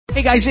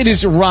Hey guys, it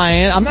is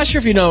Ryan. I'm not sure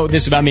if you know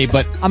this about me,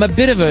 but I'm a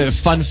bit of a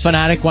fun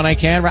fanatic when I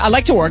can. I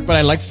like to work, but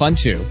I like fun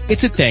too.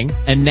 It's a thing.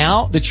 And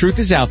now the truth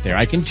is out there.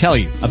 I can tell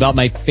you about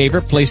my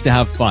favorite place to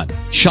have fun.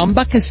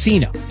 Chumba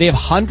Casino. They have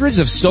hundreds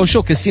of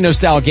social casino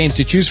style games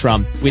to choose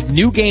from with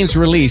new games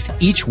released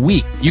each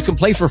week. You can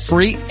play for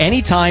free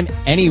anytime,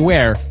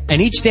 anywhere.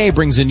 And each day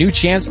brings a new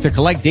chance to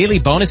collect daily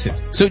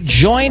bonuses. So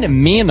join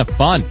me in the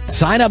fun.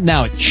 Sign up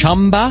now at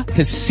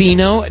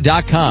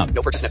ChumbaCasino.com.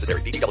 No purchase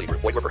necessary. VGW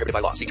Group. Void where prohibited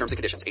by law. See terms and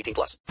conditions.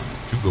 18+.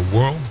 To the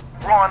world.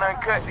 Raw and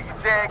uncut. Jiggy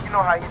Jag, you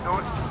know how you do it. You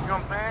know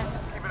what I'm saying?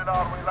 Keeping it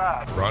all the way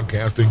live.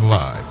 Broadcasting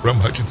live from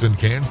Hutchinson,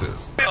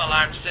 Kansas. Well,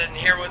 I'm sitting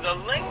here with a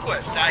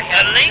linguist. I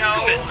had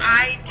no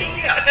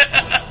idea.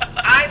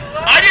 I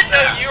didn't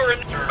know you were,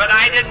 but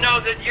I didn't know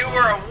that you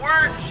were a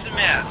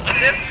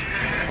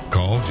wordsmith.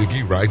 Call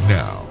Jiggy right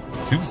now.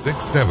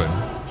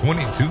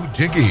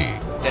 267-22-JIGGY.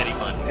 Daddy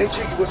fun. Hey,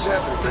 Jiggy, what's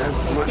happening, man?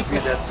 I want to hear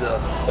that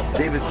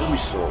David Bowie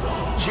song.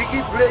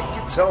 Jiggy, play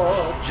guitar.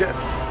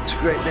 It's a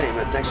great name,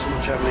 man. Thanks so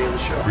much for having me on the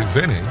show.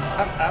 Presenting.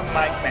 I'm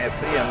Mike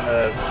Massey,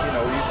 and,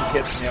 you can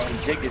catch me on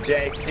Jiggy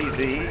Jag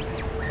TV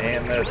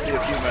and see a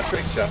few of my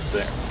trick shots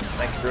there.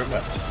 Thank you very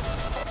much.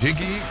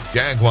 Jiggy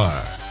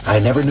Jaguar. I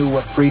never knew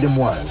what freedom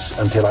was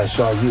until I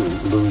saw you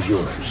lose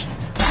yours.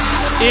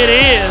 It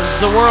is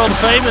the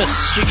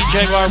world-famous Jiggy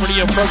Jaguar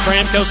radio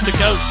program, coast to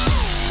coast.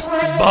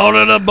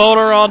 Boner to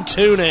boner on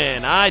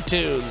TuneIn,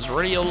 iTunes,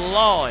 Radio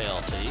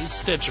Loyalty,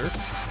 Stitcher.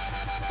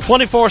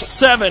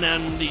 24/7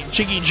 and the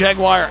Jiggy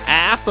Jaguar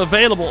app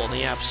available in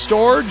the App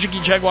Store,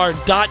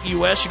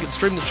 jiggyjaguar.us. You can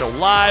stream the show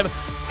live,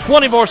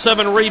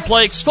 24/7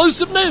 replay,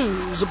 exclusive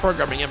news and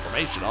programming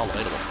information, all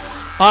available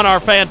on our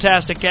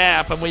fantastic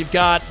app. And we've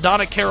got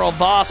Donna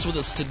Voss with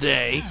us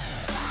today.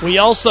 We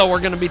also are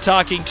going to be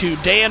talking to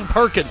Dan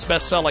Perkins,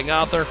 best-selling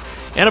author,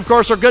 and, of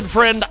course, our good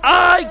friend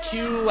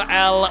IQ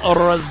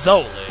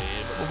Rassoli.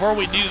 But before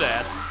we do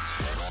that,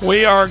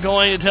 we are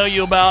going to tell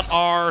you about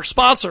our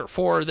sponsor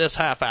for this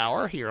half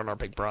hour here on our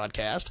big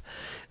broadcast.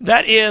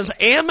 That is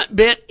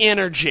Ambit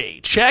Energy.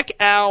 Check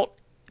out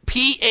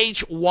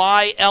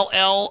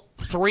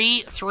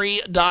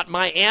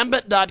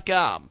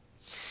PHYLL33.myambit.com.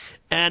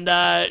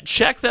 And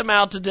check them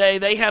out today.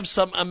 They have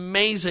some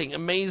amazing,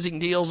 amazing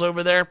deals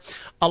over there.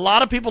 A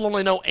lot of people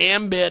only know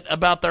Ambit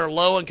about their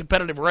low and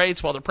competitive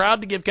rates, while they're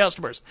proud to give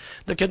customers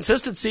the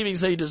consistent savings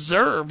they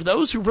deserve.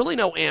 Those who really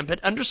know Ambit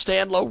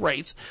understand low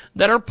rates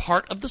that are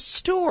part of the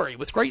story.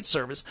 With great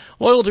service,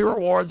 loyalty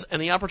rewards,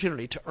 and the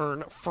opportunity to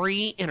earn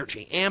free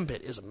energy,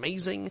 Ambit is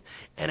amazing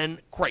and a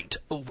great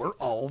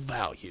overall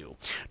value.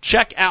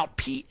 Check out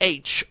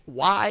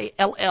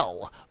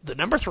PHYLL, the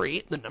number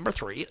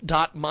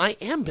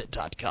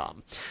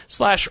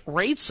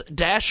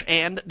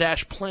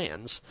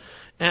 3.myambit.com/rates-and-plans.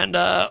 And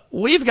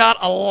we've got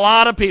a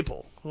lot of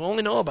people who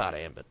only know about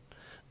Ambit.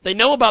 They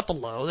know about the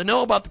low, they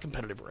know about the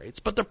competitive rates,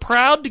 but they're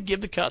proud to give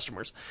the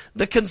customers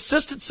the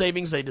consistent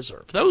savings they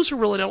deserve. Those who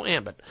really know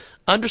Ambit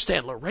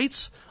understand low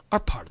rates are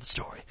part of the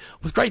story.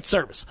 With great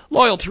service,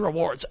 loyalty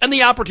rewards, and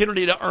the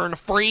opportunity to earn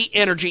free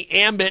energy,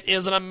 Ambit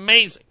is an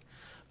amazing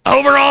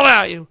overall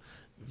value.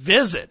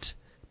 Visit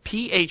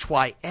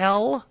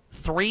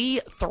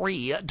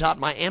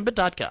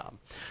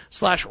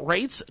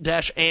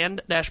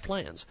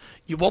PHYL33.myambit.com/rates-and-plans.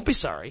 You won't be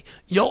sorry.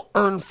 You'll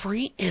earn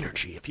free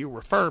energy if you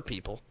refer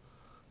people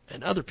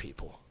and other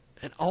people.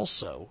 And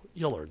also,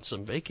 you'll earn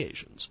some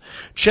vacations.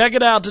 Check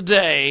it out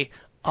today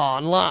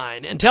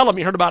online. And tell them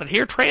you heard about it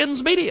here.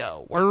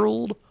 Transmedia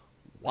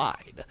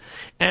Worldwide.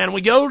 And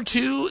we go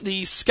to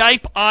the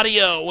Skype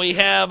audio. We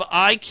have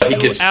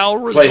IQ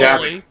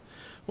Rassoli.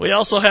 We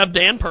also have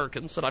Dan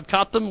Perkins, and I've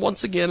caught them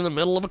once again in the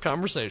middle of a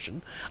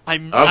conversation.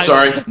 I'm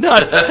sorry. No.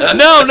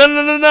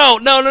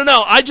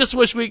 I just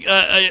wish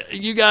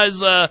you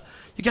guys would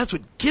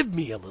give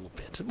me a little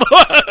bit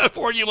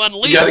before you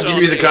unleash. You got to give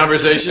me the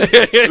conversation.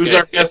 Who's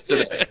our guest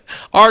today?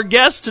 Our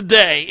guest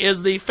today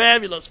is the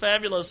fabulous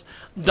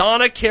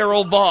Donna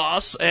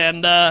Voss,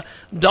 and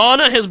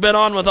Donna has been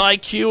on with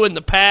IQ in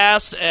the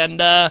past, and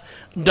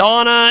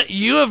Donna,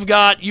 you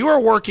are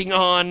working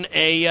on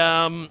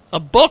a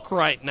book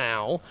right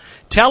now.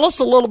 Tell us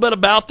a little bit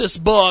about this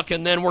book,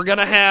 and then we're going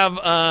to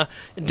have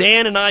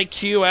Dan and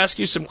IQ ask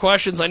you some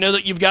questions. I know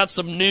that you've got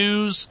some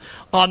news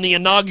on the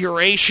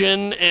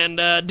inauguration and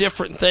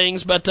different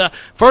things, but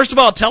first of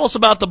all, tell us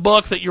about the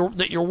book that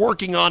you're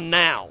working on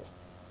now.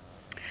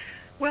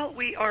 Well,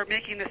 we are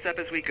making this up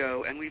as we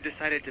go, and we've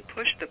decided to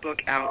push the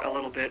book out a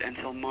little bit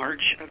until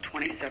March of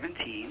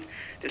 2017.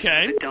 This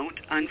is the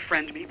Don't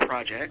Unfriend Me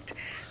project.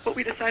 What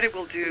we decided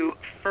we'll do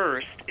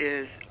first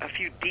is a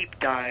few deep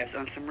dives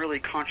on some really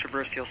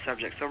controversial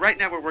subjects. So right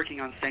now we're working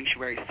on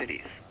sanctuary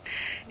cities.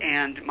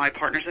 And my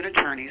partner's an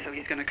attorney, so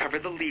he's going to cover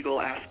the legal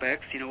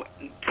aspects,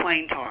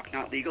 plain talk,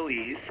 not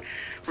legalese.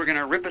 We're going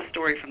to rip a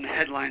story from the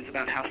headlines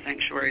about how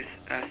sanctuary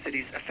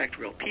cities affect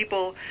real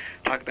people,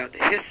 talk about the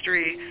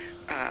history,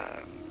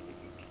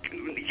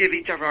 give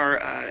each of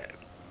our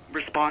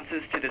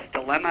responses to this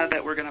dilemma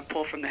that we're going to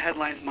pull from the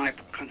headlines, my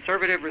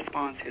conservative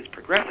response, his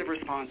progressive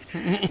response.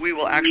 We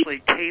will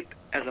actually tape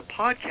as a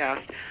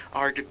podcast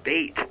our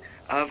debate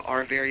of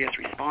our various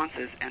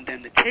responses, and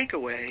then the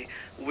takeaway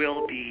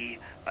will be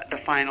the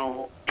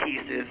final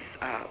piece is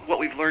what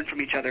we've learned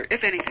from each other,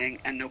 if anything,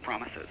 and no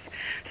promises.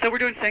 So we're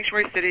doing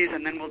sanctuary cities,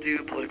 and then we'll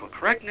do political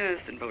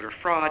correctness and voter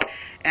fraud,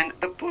 and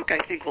the book, I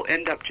think, will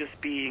end up just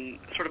being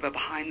sort of a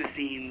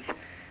behind-the-scenes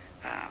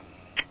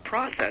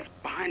process,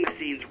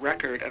 behind-the-scenes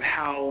record of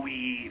how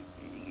we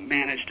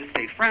manage to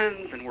stay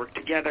friends and work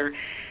together.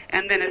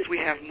 And then as we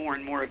have more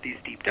and more of these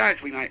deep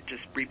dives, we might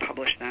just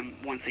republish them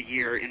once a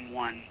year in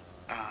one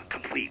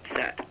complete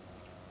set.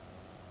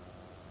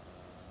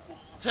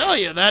 Tell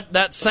you,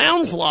 that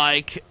sounds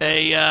like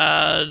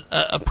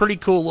a pretty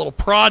cool little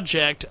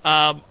project.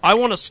 I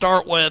want to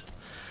start with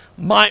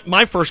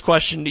my first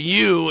question to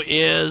you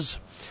is,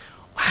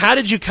 how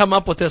did you come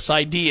up with this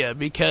idea?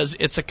 Because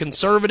it's a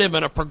conservative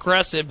and a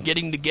progressive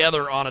getting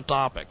together on a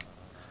topic.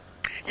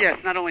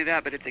 Yes, not only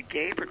that, but it's a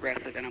gay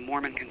progressive and a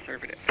Mormon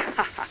conservative.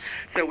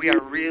 So we are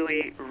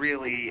really,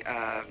 really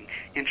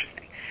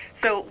interesting.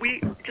 So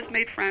we just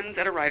made friends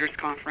at a writers'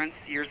 conference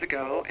years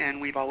ago,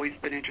 and we've always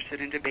been interested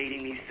in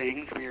debating these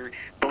things. We're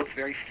both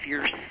very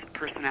fierce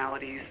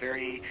personalities,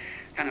 very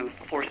kind of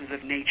forces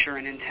of nature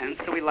and intense,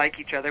 so we like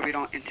each other. We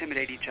don't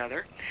intimidate each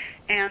other.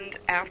 And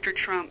after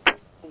Trump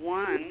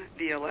won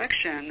the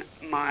election,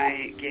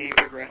 my gay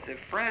progressive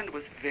friend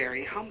was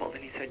very humbled,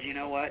 and he said, you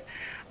know what,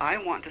 I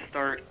want to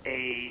start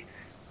a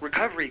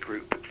recovery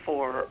group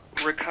for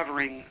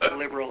recovering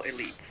liberal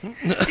elites,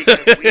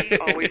 because we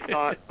always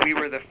thought we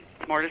were the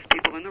smartest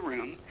people in the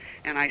room,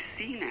 and I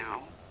see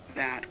now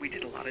that we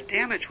did a lot of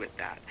damage with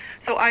that.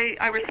 So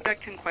I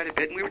respect him quite a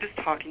bit, and we were just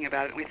talking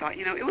about it, and we thought,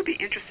 you know, it would be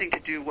interesting to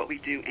do what we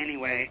do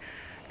anyway,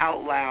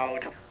 out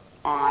loud,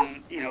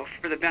 on, you know,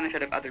 for the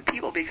benefit of other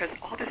people, because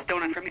all this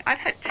don't unfriend me. I've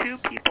had 2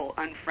 people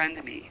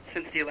unfriend me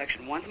since the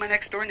election. One's my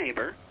next door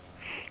neighbor,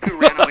 who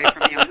ran away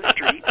from me on the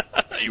street.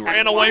 You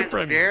ran away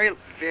from me. Very,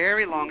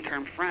 very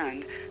long-term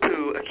friend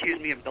who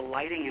accused me of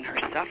delighting in her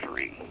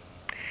suffering.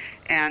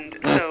 And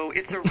so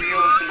it's a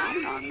real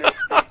phenomenon,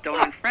 this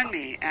don't unfriend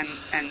me.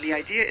 And the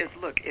idea is,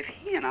 look, if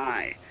he and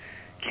I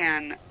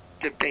can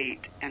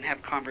debate and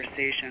have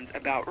conversations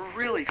about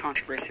really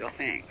controversial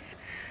things,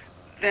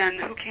 then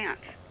who can't?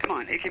 Come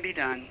on, it can be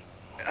done.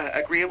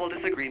 Agreeable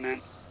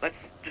disagreement. Let's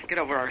just get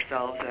over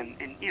ourselves and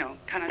you know,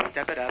 kind of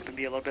step it up and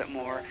be a little bit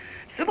more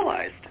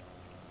civilized.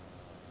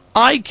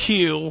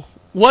 IQ,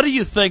 what do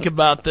you think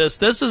about this?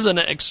 This is an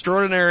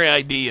extraordinary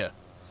idea.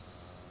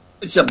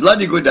 It's a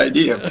bloody good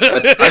idea, but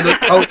I don't know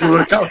how to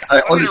work out.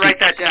 I'm going to write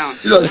that down.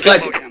 You know,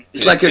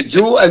 it's like a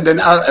Jew and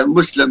a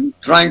Muslim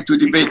trying to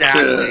debate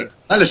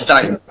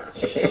Palestine.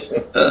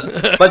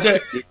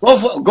 But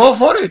go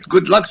for it.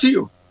 Good luck to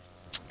you.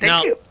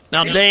 Thank you.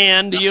 Now,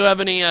 Dan, do you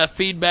have any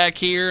feedback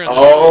here?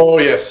 Oh,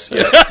 yes.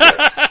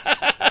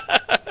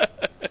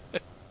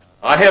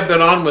 I have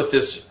been on with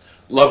this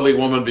lovely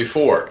woman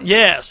before.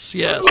 Yes.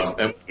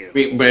 And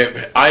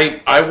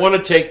I want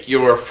to take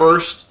your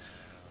first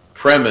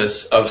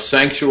premise of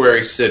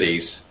sanctuary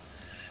cities,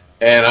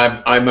 and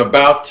I'm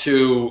about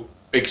to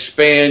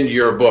expand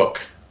your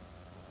book.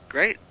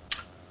 Great.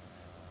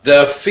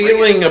 The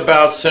feeling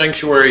about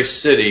sanctuary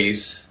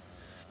cities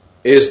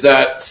is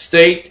that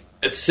state,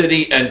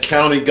 city, and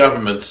county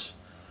governments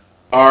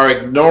are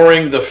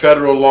ignoring the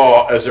federal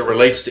law as it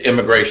relates to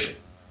immigration,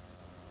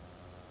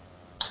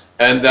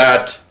 and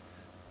that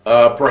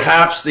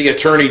perhaps the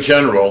Attorney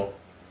General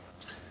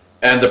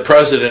and the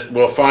President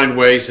will find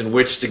ways in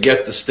which to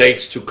get the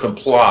states to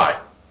comply.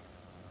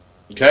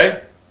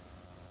 Okay?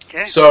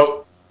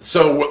 So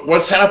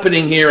what's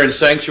happening here in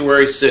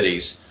sanctuary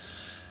cities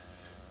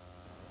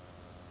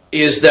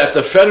is that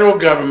the federal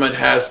government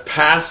has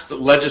passed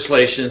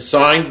legislation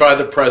signed by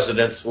the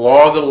President's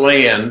law of the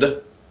land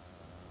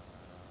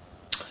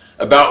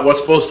about what's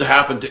supposed to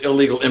happen to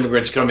illegal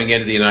immigrants coming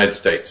into the United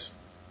States.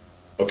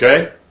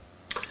 Okay?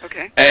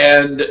 Okay.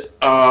 And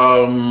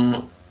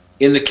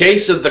in the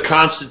case of the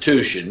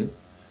Constitution,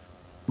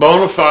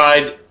 bona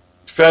fide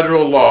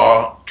federal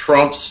law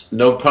trumps,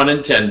 no pun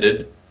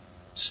intended,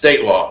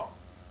 state law.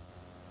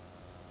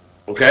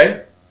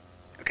 Okay?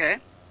 Okay.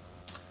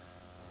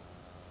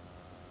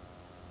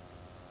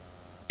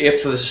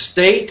 If the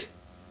state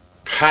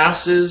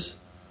passes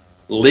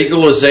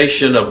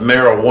legalization of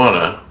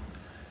marijuana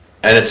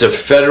and it's a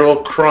federal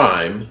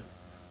crime,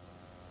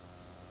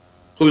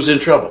 who's in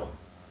trouble?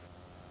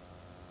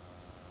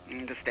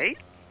 The state?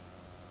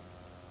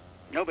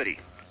 Nobody.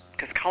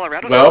 Because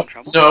Colorado's Well, in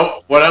trouble.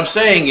 no. What I'm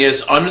saying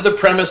is, under the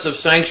premise of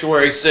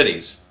sanctuary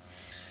cities,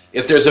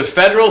 if there's a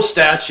federal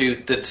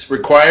statute that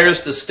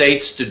requires the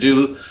states to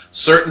do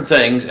certain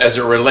things as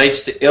it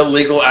relates to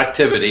illegal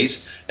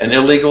activities and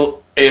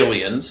illegal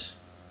aliens,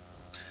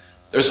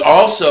 there's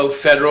also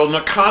federal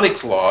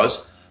narcotics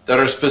laws that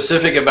are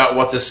specific about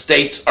what the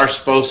states are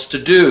supposed to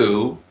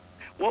do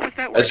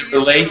as it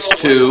relates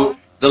to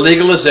the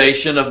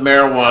legalization of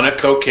marijuana,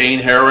 cocaine,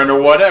 heroin,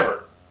 or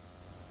whatever.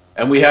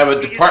 And we have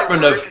a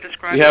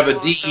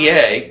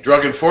DEA,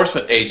 Drug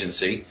Enforcement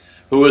Agency,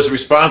 who is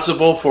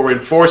responsible for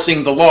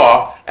enforcing the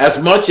law as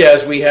much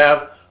as we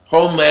have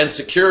Homeland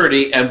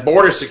Security and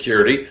Border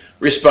Security,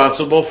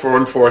 responsible for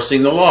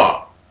enforcing the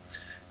law.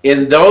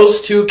 In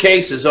those two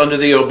cases under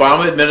the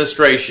Obama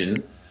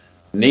administration,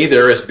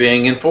 neither is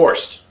being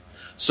enforced.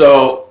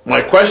 So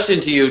my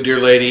question to you, dear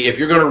lady, if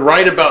you're going to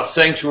write about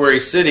sanctuary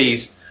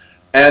cities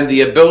and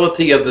the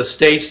ability of the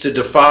states to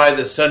defy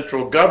the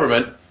central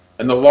government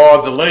and the law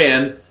of the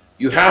land,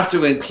 you have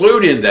to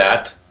include in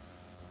that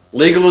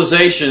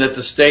legalization at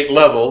the state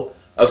level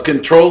of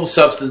controlled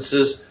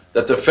substances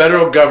that the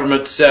federal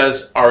government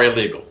says are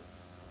illegal.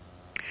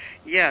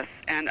 Yes,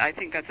 and I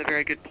think that's a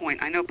very good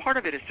point. I know part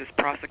of it is just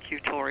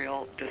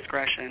prosecutorial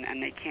discretion,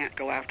 and they can't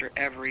go after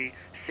every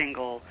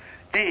single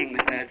thing,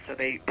 the feds, so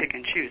they pick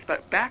and choose.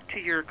 But back to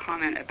your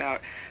comment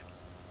about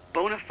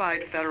bona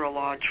fide federal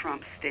law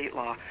trumps state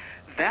law,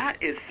 that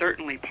is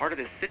certainly part of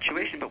this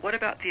situation. But what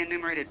about the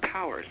enumerated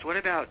powers? What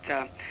about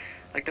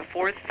like the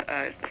Fourth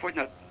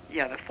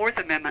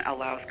Amendment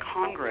allows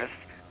Congress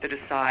to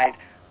decide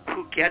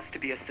who gets to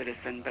be a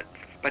citizen,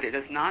 but it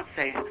does not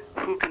say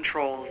who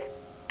controls,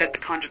 that the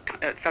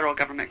federal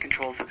government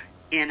controls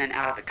in and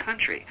out of the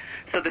country.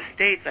 So the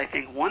states, I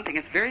think, one thing,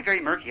 it's very, very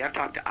murky. I've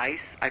talked to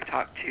ICE, I've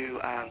talked to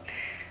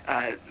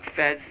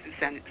feds,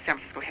 San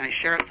Francisco County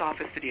Sheriff's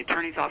Office, City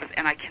Attorney's Office,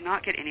 and I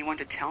cannot get anyone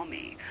to tell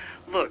me,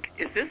 look,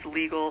 is this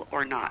legal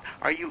or not?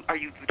 Are you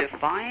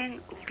defying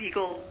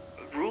legal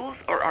rules,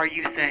 or are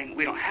you saying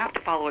we don't have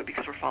to follow it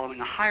because we're following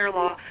a higher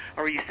law,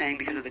 or are you saying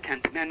because of the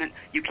 10th Amendment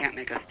you can't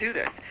make us do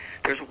this?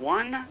 There's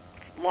one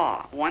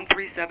law,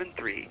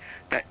 1373,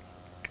 that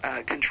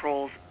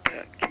controls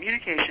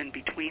communication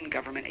between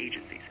government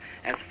agencies.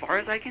 As far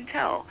as I can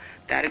tell,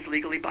 that is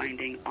legally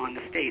binding on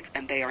the states,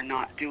 and they are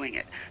not doing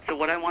it. So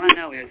what I want to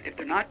know is, if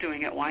they're not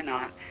doing it, why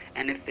not?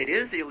 And if it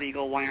is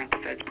illegal, why aren't the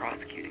feds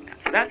prosecuting that?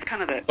 So that's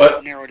kind of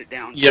narrowed it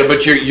down. Yeah,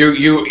 but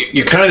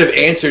you kind of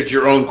answered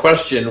your own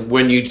question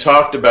when you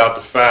talked about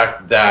the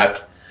fact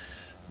that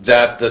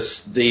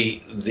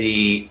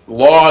the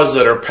laws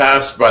that are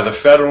passed by the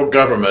federal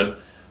government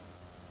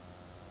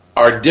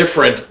are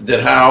different than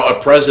how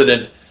a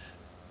president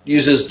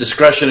uses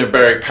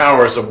discretionary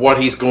powers of what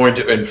he's going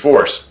to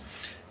enforce.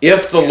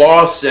 If the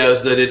law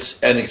says that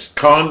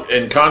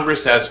and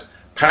Congress has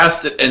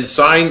passed it and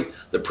signed,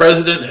 a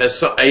president has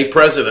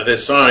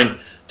signed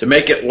to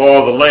make it law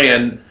of the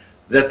land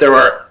that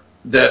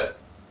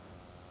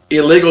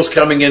illegals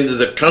coming into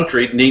the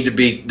country need to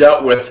be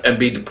dealt with and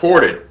be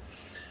deported.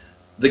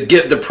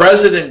 The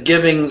president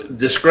giving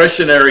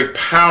discretionary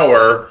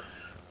power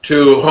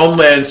to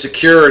Homeland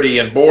Security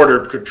and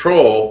Border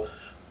Control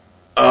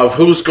of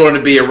who's going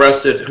to be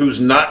arrested, who's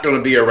not going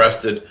to be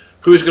arrested,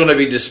 who's going to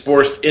be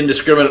dispersed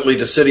indiscriminately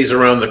to cities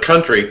around the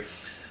country,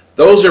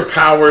 those are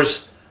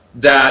powers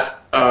that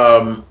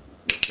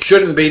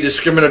shouldn't be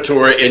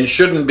discriminatory and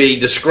shouldn't be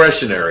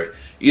discretionary.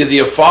 Either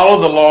you follow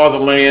the law of the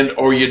land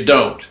or you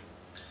don't.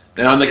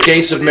 Now, in the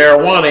case of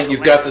marijuana,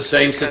 you've got the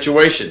same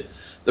situation.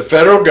 The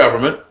federal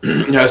government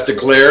has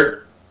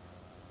declared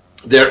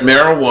that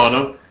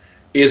marijuana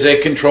is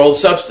a controlled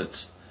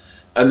substance.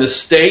 And the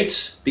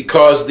states,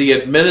 because the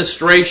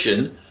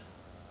administration,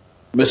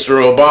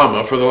 Mr.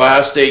 Obama, for the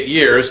last 8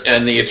 years,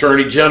 and the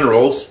attorney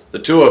generals, the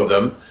two of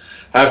them,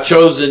 have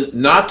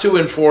chosen not to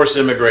enforce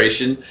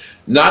immigration,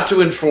 not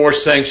to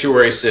enforce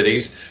sanctuary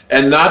cities,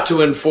 and not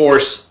to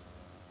enforce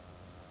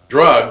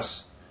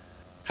drugs,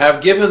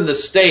 have given the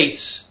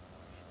states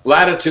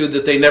latitude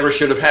that they never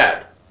should have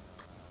had.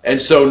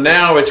 And so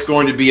now it's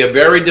going to be a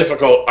very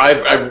difficult.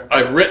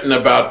 I've written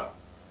about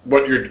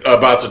what you're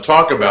about to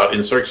talk about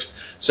in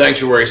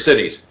sanctuary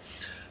cities.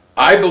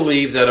 I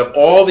believe that of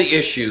all the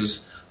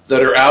issues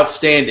that are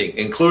outstanding,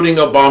 including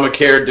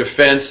Obamacare,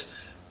 defense,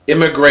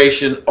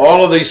 immigration,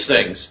 all of these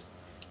things,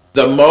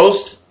 the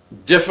most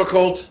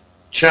difficult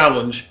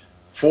challenge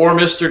for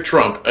Mr.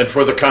 Trump and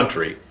for the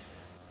country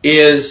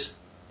is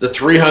the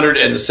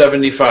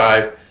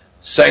 375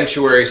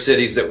 sanctuary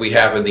cities that we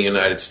have in the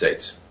United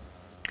States.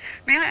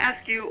 May I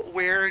ask you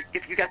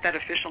if you got that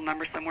official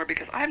number somewhere?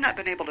 Because I have not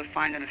been able to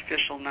find an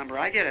official number.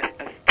 I get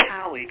a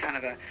tally, kind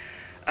of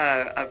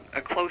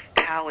a close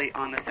tally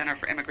on the Center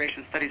for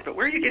Immigration Studies, but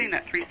where are you getting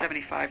that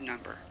 375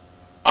 number?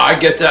 I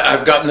get that.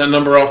 I've gotten that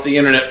number off the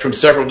internet from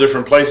several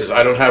different places.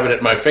 I don't have it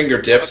at my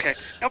fingertips, okay.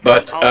 No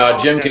but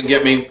Jim can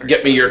get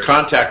me your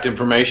contact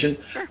information,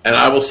 sure, and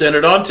I will send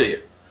it on to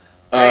you.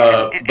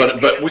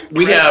 But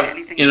we have,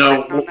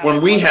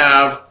 when we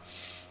have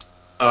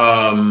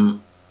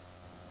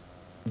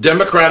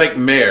Democratic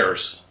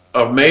mayors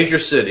of major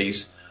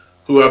cities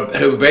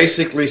who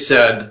basically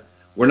said,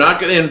 we're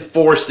not going to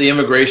enforce the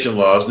immigration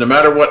laws, no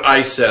matter what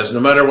ICE says, no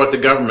matter what the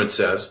government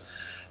says,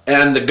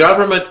 and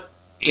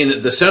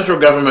the central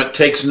government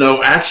takes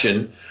no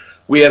action.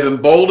 We have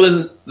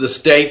emboldened the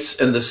states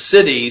and the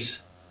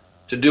cities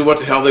to do what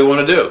the hell they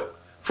want to do.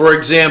 For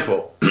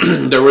example,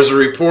 there was a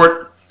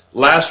report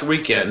last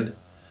weekend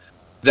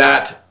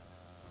that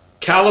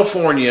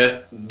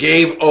California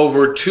gave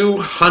over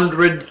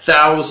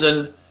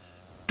 200,000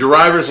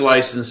 driver's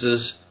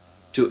licenses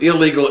to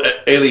illegal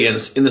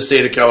aliens in the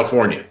state of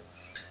California.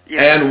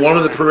 Yeah. And one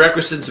of the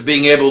prerequisites of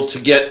being able to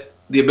get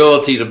the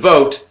ability to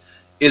vote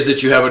is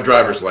that you have a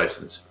driver's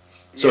license.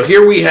 Yeah. So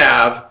here we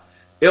have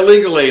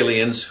illegal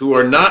aliens who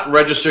are not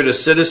registered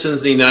as citizens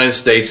of the United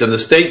States, and the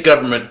state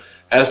government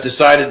has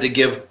decided to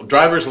give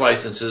driver's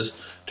licenses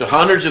to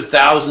hundreds of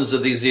thousands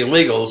of these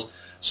illegals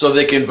so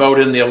they can vote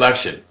in the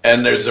election.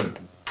 And there's a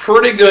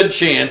pretty good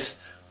chance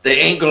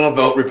they ain't going to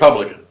vote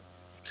Republican.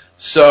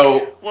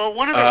 So, well,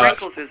 one of the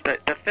wrinkles is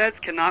that the feds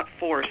cannot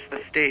force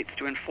the states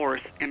to enforce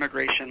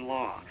immigration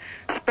law,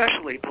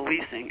 especially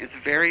policing. It's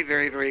very,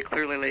 very, very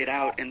clearly laid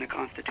out in the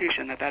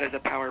Constitution that is a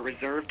power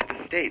reserved to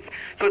the states.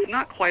 So it's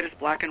not quite as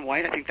black and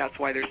white. I think that's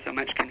why there's so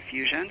much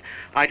confusion.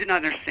 I did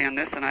not understand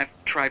this, and I've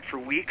tried for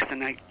weeks,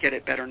 and I get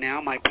it better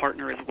now. My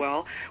partner as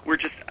well. We're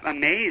just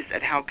amazed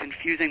at how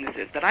confusing this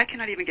is, that I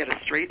cannot even get a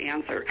straight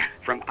answer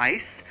from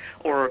ICE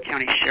or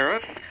county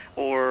sheriffs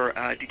or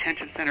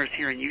detention centers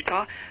here in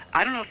Utah.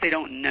 I don't know if they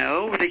don't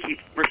know, or they keep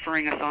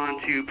referring us on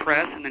to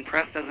press, and then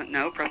press doesn't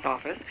know, press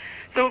office.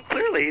 So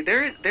clearly,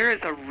 there is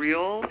a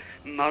real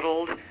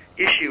muddled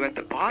issue at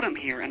the bottom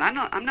here, and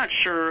I'm not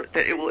sure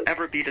that it will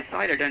ever be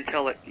decided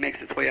until it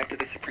makes its way up to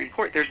the Supreme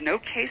Court. There's no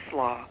case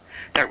law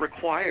that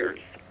requires.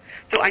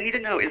 So I need to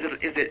know: is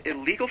it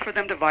illegal for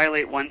them to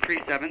violate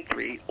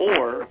 1373,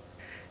 or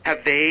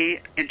have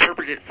they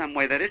interpreted it some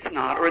way that it's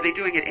not, or are they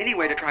doing it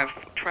anyway to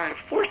try to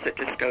force it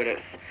to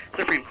SCOTUS,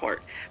 Supreme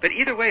Court? But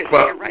either way,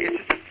 you're right. It's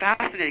just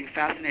a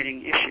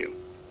fascinating issue.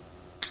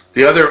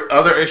 The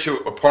other issue,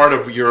 a part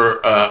of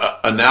your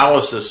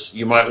analysis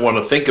you might want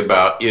to think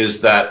about is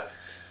that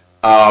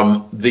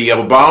the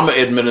Obama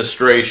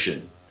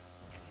administration,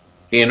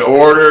 in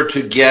order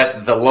to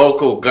get the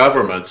local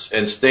governments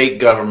and state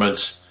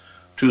governments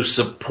to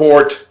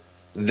support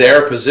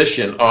their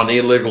position on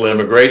illegal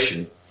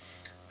immigration,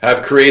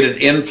 have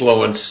created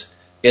influence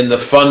in the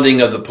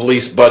funding of the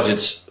police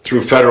budgets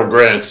through federal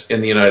grants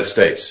in the United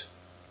States.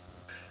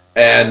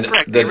 And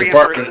correct. the they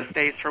reimburse department, the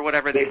states for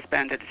whatever they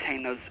spend to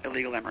detain those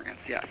illegal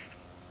immigrants, yes.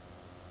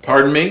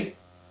 Pardon me?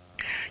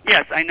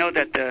 Yes, I know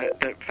that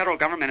the federal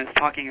government is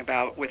talking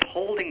about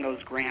withholding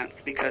those grants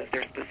because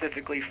they're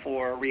specifically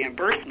for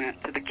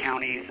reimbursement to the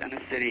counties and the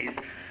cities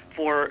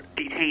for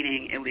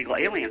detaining illegal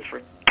aliens,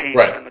 for paying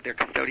some of their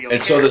custodial care.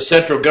 And so the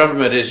central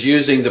government is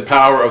using the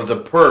power of the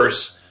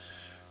purse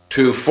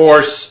to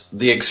force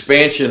the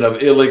expansion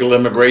of illegal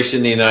immigration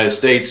in the United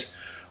States,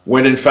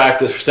 when in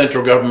fact the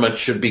central government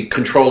should be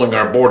controlling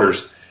our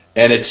borders,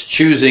 and it's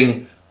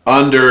choosing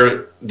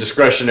under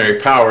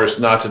discretionary powers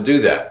not to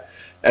do that.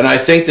 And I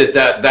think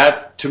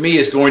that to me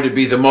is going to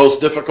be the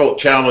most difficult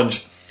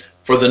challenge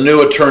for the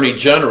new Attorney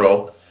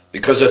General,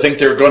 because I think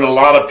there are going to a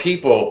lot of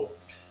people,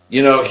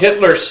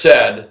 Hitler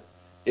said,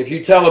 if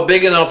you tell a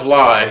big enough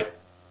lie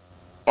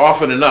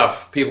often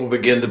enough, people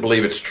begin to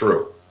believe it's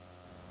true.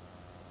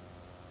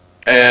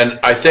 And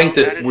I think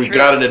that we've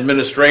got an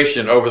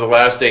administration over the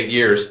last 8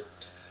 years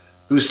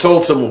who's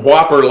told some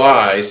whopper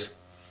lies,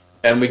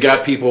 and we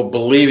got people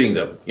believing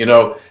them.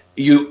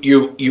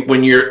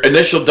 When your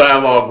initial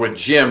dialogue with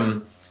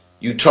Jim,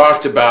 you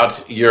talked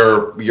about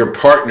your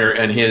partner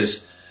and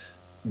his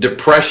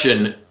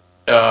depression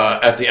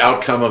at the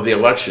outcome of the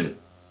election.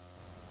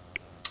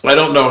 I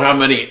don't know how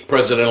many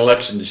presidential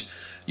elections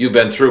you've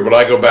been through, but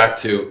I go back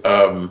to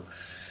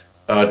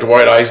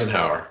Dwight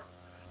Eisenhower.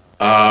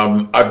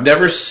 I've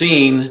never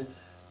seen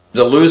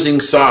the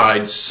losing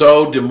side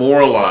so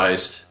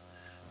demoralized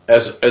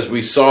as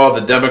we saw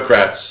the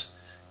Democrats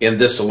in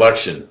this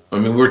election. I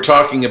mean, we're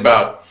talking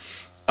about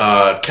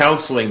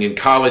counseling in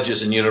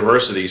colleges and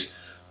universities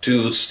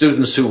to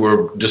students who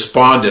were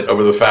despondent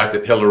over the fact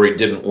that Hillary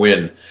didn't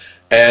win.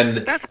 And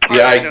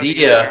the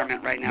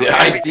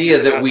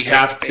idea that we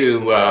have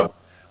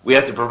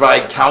to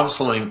provide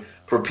counseling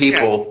for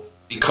people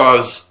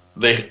because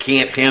they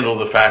can't handle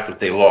the fact that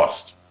they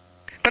lost.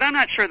 But I'm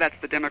not sure that's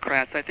the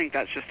Democrats. I think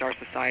that's just our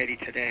society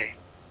today.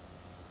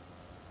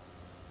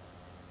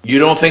 You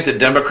don't think the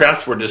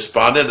Democrats were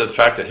despondent at the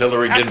fact that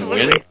Hillary didn't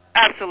win?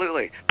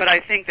 Absolutely. But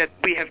I think that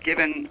we have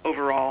given,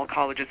 overall,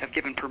 colleges have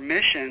given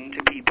permission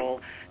to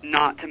people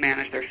not to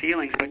manage their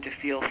feelings, but to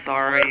feel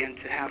sorry and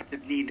to have the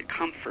need to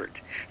comfort.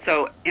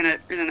 So in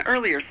an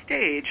earlier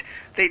stage,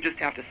 they just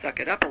have to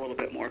suck it up a little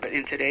bit more. But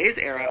in today's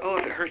era,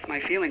 if it hurts my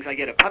feelings, I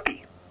get a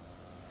puppy.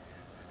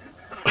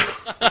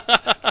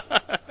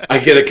 I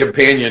get a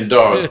companion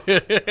dog.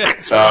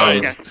 That's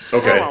right. Yes.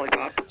 Okay.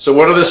 So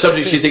what are the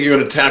subjects you think you're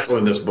going to tackle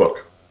in this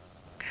book?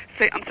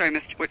 I'm sorry,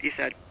 missed what you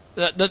said.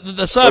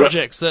 The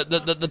subjects,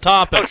 the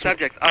topics. Oh,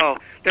 subjects. Oh,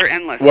 they're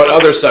endless. What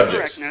other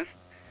subjects?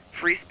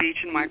 Free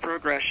speech and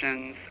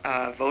microaggressions,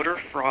 voter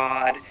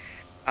fraud.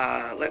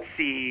 Let's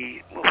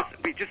see. Well,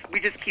 we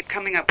just keep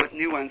coming up with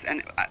new ones,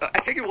 and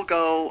I figure we'll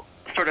go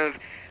sort of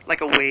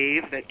like a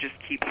wave that just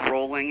keeps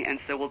rolling, and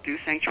so we'll do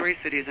sanctuary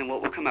cities, and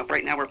what will come up.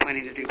 Right now we're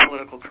planning to do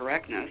political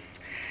correctness,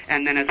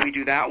 and then as we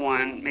do that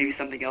one, maybe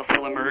something else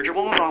will emerge, or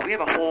we'll move on. We have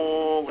a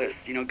whole list,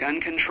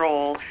 gun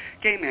control,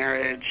 gay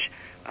marriage,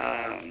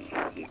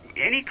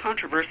 any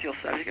controversial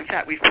subject. In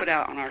fact, we've put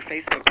out on our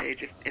Facebook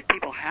page, if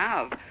people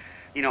have,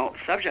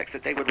 subjects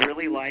that they would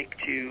really like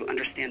to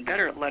understand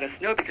better, let us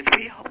know, because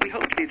we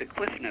hope to be the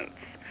Cliff Notes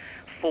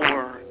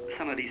for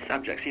some of these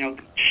subjects,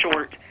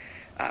 short,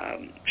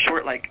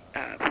 short, like,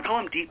 we call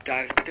them deep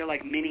dives, but they're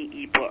like mini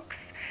e-books.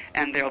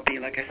 And there'll be,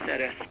 like I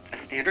said, a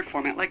standard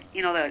format, like,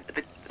 you know,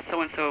 the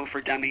so-and-so for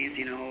dummies,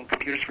 you know,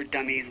 computers for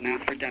dummies,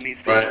 math for dummies.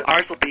 Right.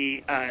 Ours will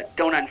be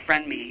Don't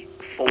Unfriend Me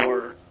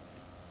for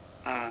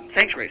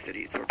sanctuary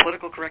cities or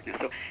political correctness.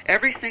 So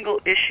every single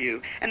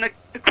issue, and the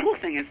cool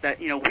thing is that,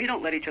 you know, we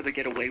don't let each other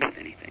get away with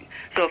anything.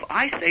 So if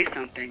I say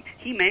something,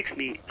 he makes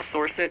me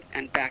source it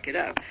and back it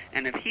up.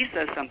 And if he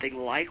says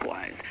something,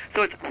 likewise.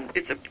 So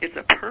it's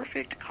a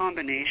perfect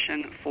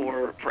combination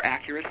for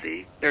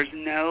accuracy. There's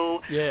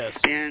no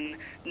spin,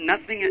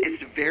 nothing.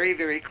 It's very,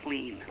 very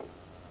clean.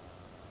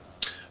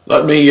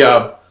 Let me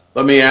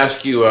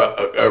ask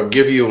you,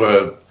 give you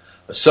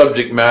a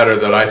subject matter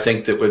that I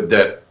think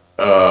that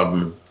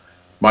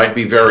might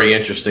be very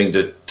interesting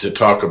to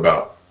talk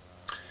about.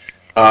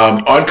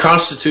 On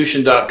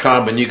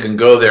Constitution.com, and you can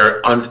go there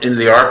in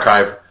the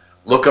archive,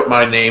 look up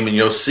my name, and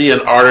you'll see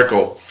an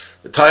article.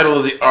 The title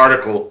of the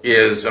article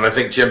is, and I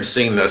think Jim's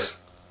seen this,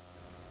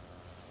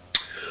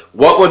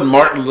 What Would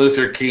Martin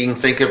Luther King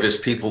Think of His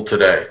People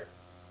Today?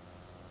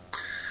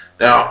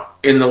 Now,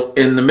 in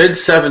the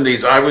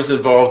mid-'70s, I was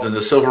involved in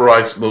the civil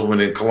rights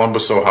movement in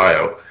Columbus,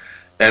 Ohio,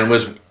 and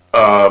was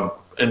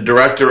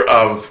director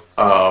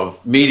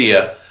of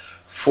media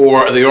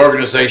for the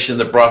organization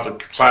that brought the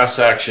class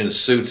action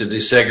suit to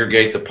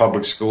desegregate the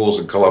public schools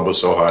in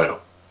Columbus, Ohio.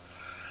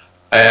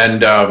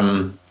 And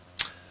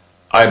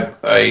I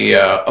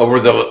over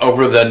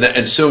the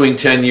ensuing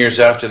 10 years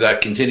after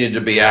that, continued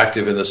to be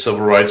active in the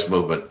civil rights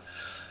movement.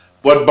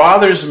 What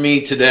bothers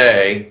me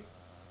today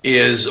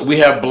is we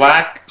have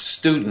black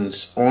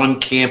students on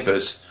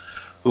campus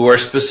who are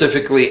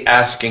specifically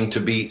asking to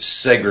be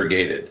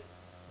segregated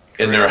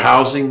in their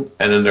housing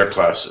and in their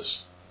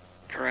classes.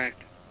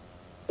 Correct.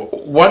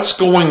 What's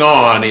going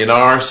on in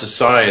our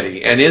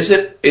society, and is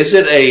it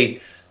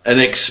an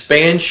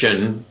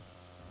expansion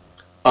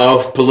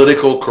of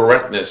political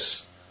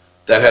correctness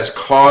that has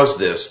caused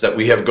this, that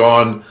we have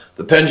gone,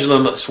 the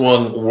pendulum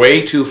swung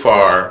way too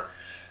far,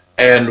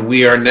 and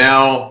we are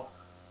now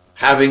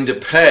having to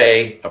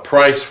pay a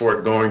price for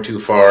it going too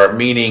far,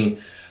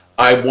 meaning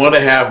I want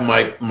to have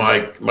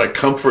my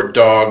comfort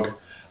dog.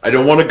 I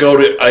don't want to go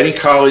to any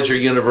college or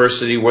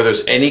university where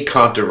there's any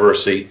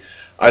controversy.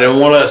 I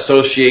don't want to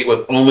associate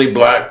with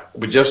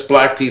just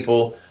black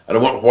people. I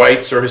don't want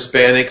whites or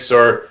Hispanics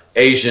or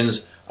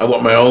Asians. I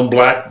want my own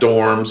black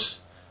dorms.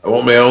 I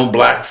want my own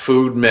black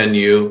food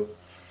menu.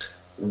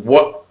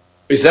 What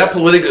is that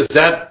political? Is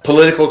that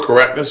political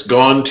correctness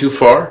gone too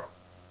far?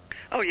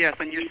 Oh, yes,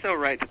 and you're so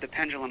right that the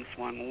pendulum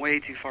swung way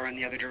too far in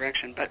the other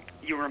direction. But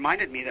you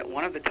reminded me that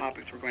one of the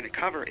topics we're going to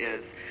cover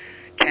is,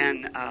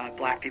 can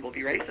black people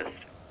be racist?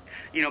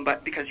 You know,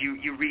 but because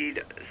you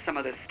read some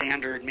of the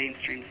standard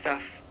mainstream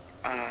stuff,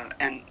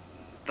 and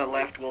the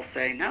left will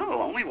say,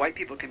 no, only white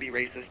people can be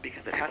racist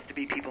because it has to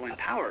be people in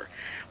power.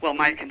 Well,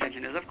 my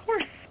contention is, of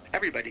course,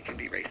 everybody can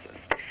be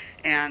racist.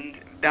 And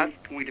that's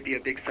going to be a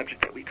big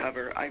subject that we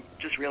cover. I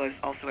just realized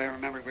also, I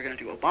remember we're going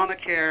to do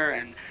Obamacare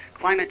and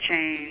climate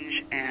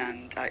change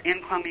and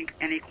income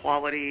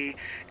inequality.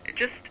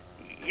 Just,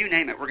 you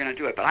name it, we're going to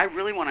do it. But I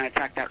really want to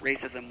attack that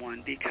racism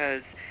one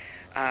because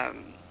I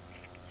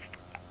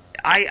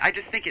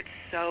just think it's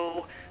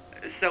so,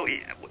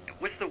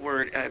 what's the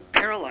word,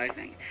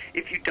 paralyzing.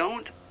 If you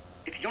don't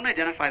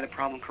identify the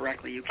problem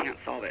correctly, you can't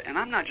solve it. And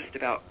I'm not just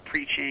about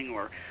preaching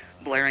or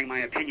blaring my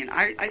opinion.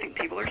 I think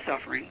people are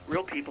suffering,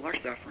 real people are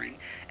suffering,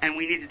 and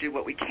we need to do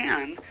what we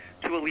can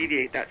to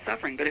alleviate that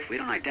suffering. But if we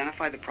don't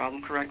identify the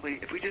problem correctly,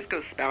 if we just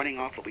go spouting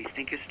off what we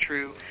think is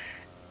true,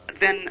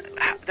 then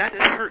that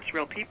just hurts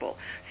real people.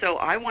 So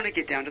I want to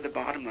get down to the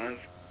bottom of,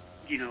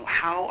 you know,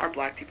 how are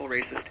black people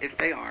racist if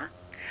they are?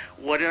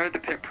 What are the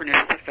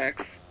pernicious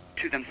effects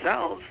to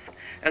themselves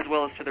as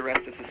well as to the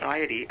rest of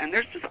society? And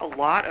there's just a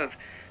lot of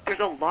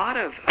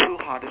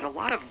hoo-ha, there's a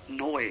lot of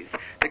noise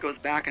that goes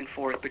back and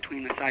forth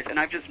between the sides. And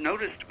I've just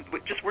noticed,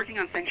 just working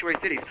on sanctuary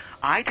cities,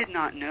 I did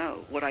not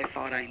know what I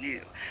thought I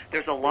knew.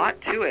 There's a lot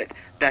to it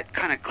that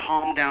kind of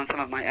calmed down some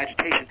of my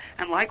agitation.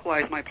 And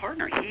likewise, my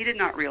partner, he did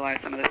not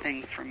realize some of the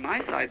things from my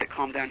side that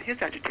calmed down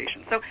his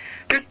agitation. So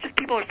there's just,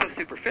 people are so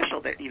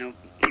superficial that, you know,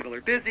 people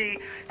are busy,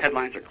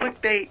 headlines are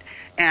clickbait.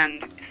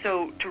 And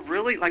so to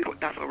really, like,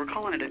 that's what we're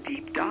calling it, a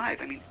deep dive.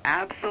 I mean,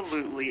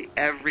 absolutely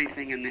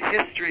everything in the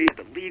history,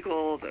 the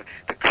legal,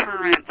 the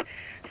current,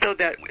 so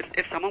that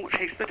if someone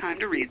takes the time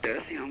to read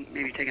this, you know,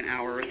 maybe take an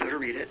hour or so to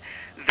read it,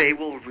 they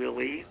will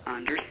really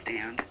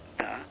understand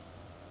the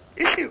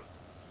issue.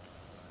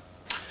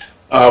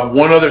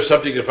 One other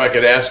subject, if I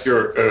could ask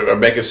or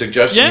make a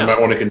suggestion you might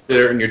want to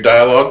consider in your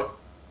dialogue.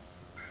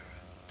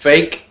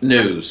 Fake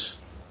news.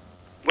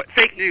 What,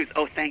 fake news?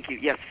 Oh, thank you.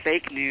 Yes,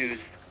 fake news.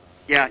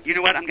 Yeah, you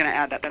know what? I'm going to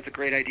add that. That's a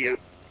great idea.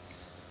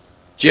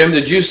 Jim,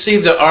 did you see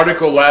the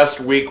article last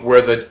week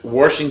where the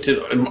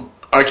Washington,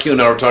 IQ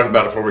and I were talking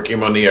about it before we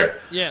came on the air.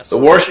 Yes. The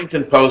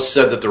Washington Post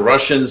said that the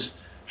Russians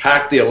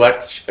hacked the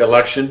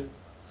election.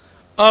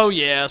 Oh,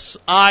 yes.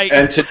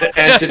 And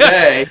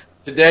today,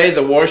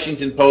 the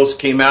Washington Post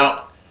came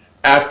out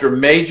after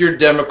major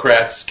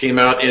Democrats came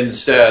out and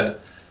said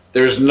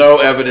there's no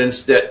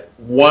evidence that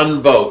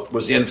one vote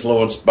was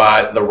influenced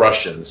by the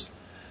Russians.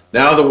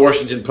 Now the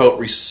Washington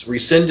Post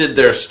rescinded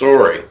their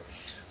story.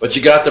 But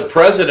you got the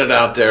president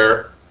out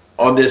there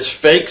on this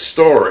fake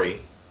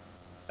story,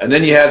 and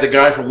then you had the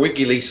guy from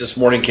WikiLeaks this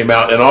morning came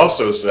out and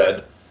also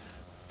said,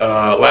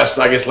 last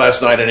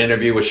night in an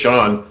interview with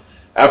Sean,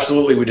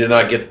 absolutely we did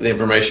not get the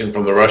information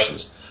from the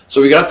Russians.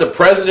 So we got the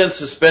president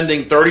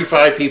suspending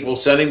 35 people,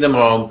 sending them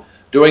home,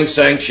 doing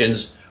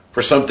sanctions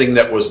for something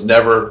that was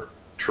never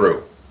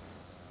true.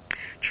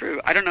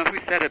 True. I don't know who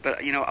said it,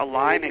 but, a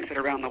lie makes it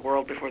around the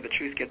world before the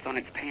truth gets on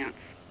its pants.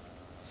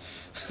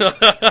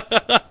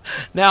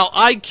 Now,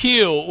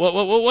 IQ,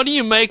 what do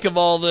you make of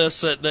all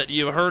this that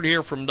you heard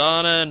here from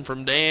Donna and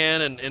from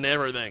Dan and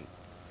everything?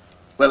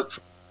 Well,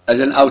 as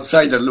an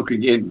outsider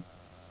looking in,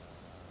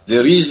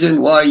 the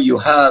reason why you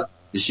have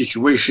the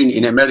situation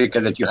in America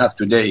that you have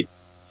today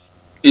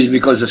is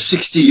because of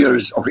 60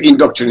 years of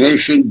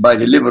indoctrination by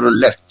the liberal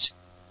left.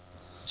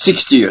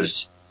 60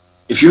 years.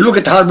 If you look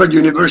at Harvard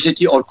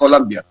University or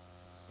Columbia,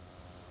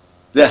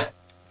 the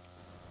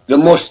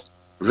most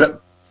the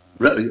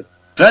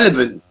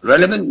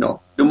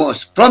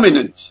most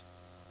prominent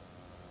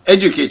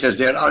educators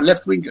there are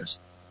left-wingers.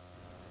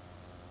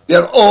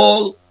 They're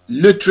all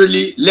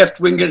literally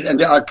left-wingers, and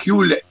they are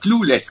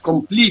clueless,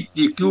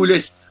 completely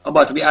clueless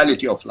about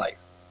reality of life.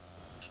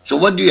 So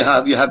what do you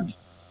have? You have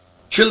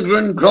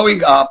children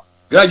growing up,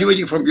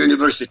 graduating from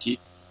university,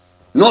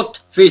 not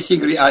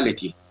facing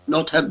reality,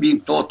 not have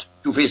been taught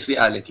to face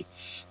reality.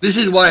 This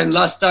is why, and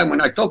last time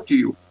when I talked to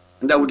you,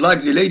 and I would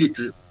like the lady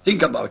to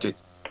think about it,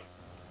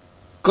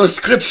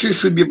 conscription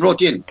should be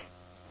brought in.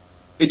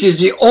 It is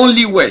the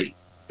only way,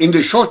 in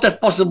the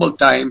shortest possible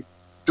time,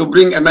 to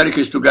bring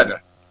Americans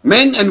together,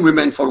 men and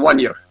women, for 1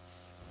 year.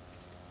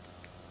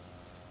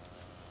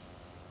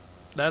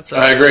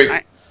 I agree.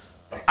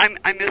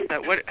 I missed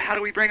that. How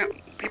do we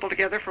bring people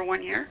together for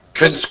 1 year?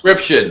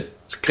 Conscription.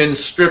 Oh,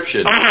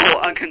 conscription.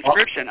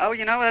 Oh,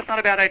 that's not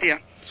a bad idea.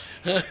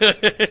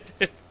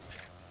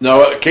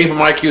 No, it came from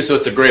IQ, so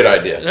it's a great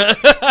idea.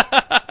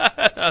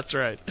 That's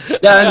right.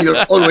 Dan,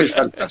 you're always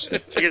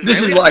fantastic.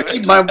 This is why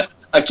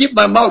I keep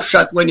my mouth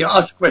shut when you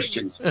ask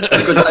questions,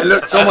 because I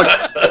learned so much.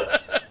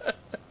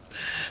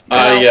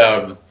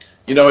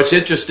 It's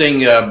interesting,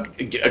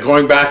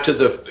 going back to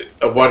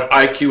what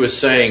IQ is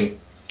saying.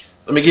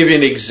 Let me give you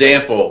an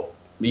example.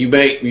 You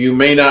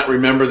may not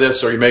remember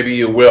this, or maybe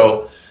you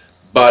will,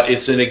 but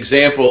it's an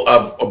example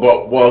of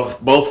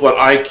both what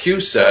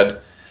IQ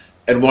said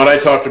and what I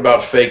talked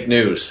about fake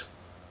news.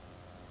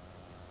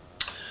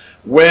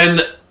 When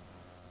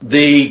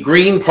the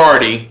Green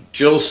Party,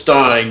 Jill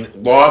Stein,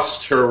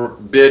 lost her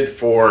bid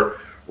for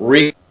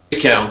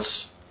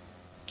recounts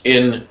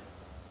in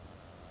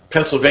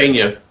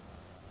Pennsylvania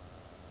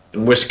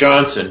and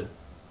Wisconsin,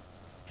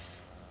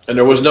 and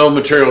there was no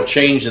material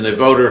change in the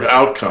voter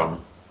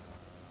outcome,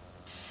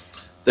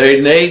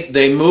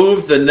 they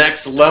moved the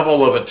next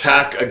level of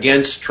attack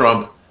against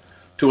Trump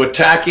to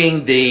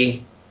attacking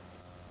the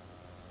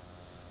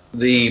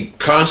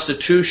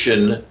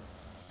Constitution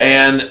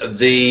and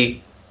the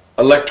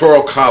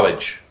Electoral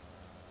College.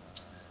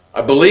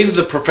 I believe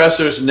the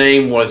professor's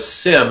name was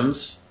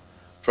Sims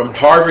from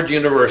Harvard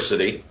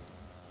University,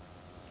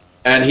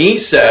 and he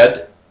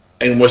said,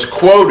 and was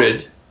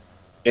quoted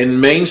in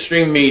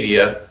mainstream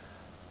media,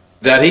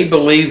 that he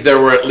believed there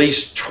were at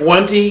least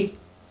 20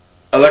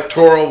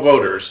 electoral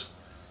voters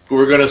who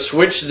were going to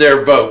switch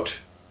their vote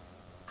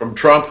from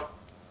Trump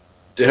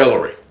to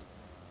Hillary.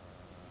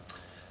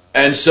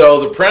 And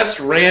so the press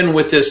ran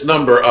with this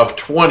number of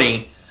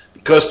 20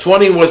 because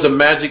 20 was a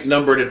magic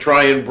number to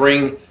try and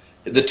bring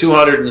the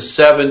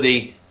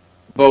 270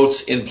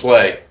 votes in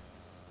play.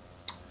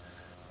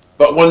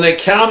 But when they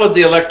counted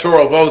the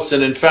electoral votes,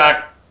 and in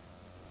fact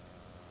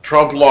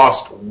Trump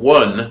lost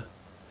one,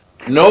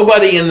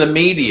 nobody in the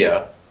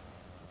media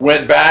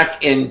went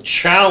back and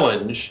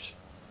challenged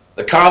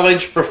the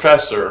college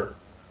professor.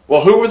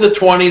 Well, who were the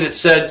 20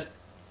 that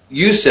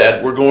you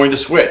said we're going to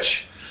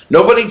switch?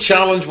 Nobody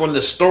challenged when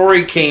the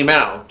story came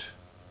out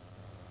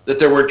that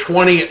there were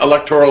 20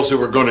 electorals who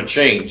were going to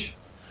change,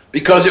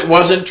 because it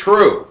wasn't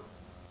true.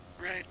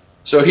 Right.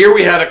 So here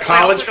we had a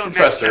college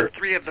professor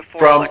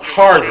from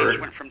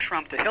Harvard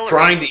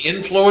trying to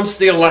influence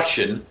the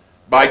election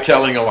by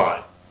telling a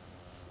lie.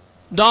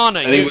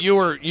 Donna,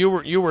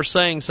 you were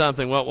saying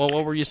something. What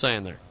were you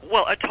saying there?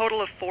 Well, a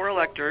total of 4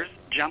 electors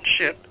jumped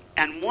ship,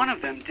 and one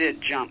of them did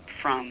jump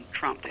from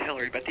Trump to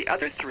Hillary, but the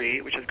other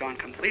 3, which has gone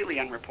completely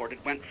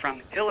unreported, went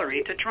from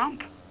Hillary to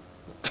Trump.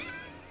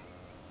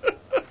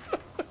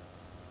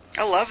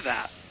 I love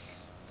that.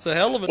 It's a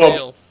hell of a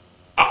deal.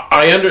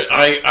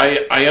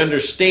 I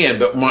understand,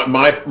 but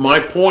my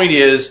point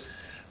is,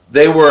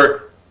 they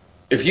were,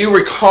 if you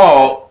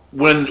recall,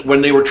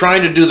 when they were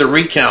trying to do the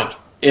recount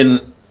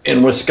in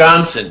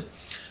Wisconsin,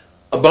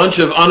 a bunch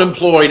of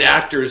unemployed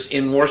actors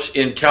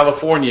in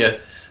California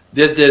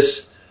did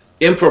this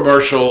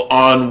infomercial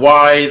on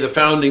why the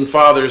founding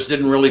fathers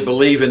didn't really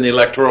believe in the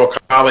Electoral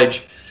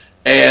College,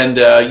 and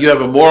you have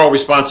a moral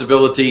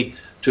responsibility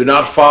to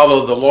not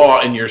follow the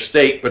law in your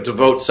state, but to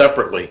vote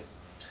separately.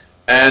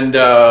 And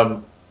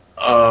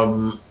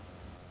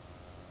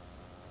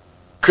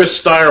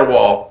Chris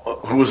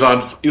Steyerwall,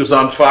 he was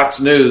on Fox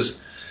News,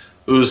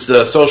 who's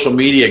the social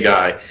media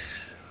guy.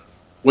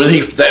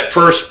 When that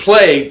first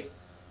played,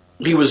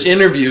 he was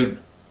interviewed.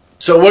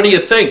 So what do you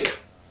think?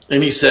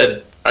 And he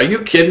said, "Are you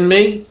kidding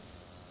me?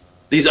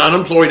 These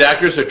unemployed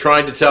actors are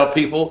trying to tell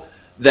people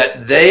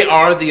that they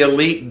are the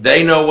elite,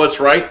 they know what's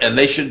right, and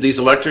these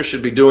electors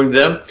should be doing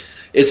them."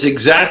 It's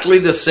exactly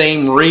the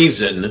same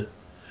reason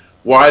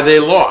why they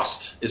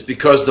lost. It's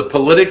because the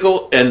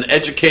political and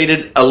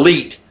educated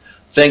elite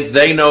think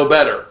they know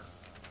better.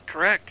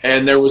 Correct.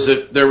 And there was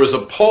a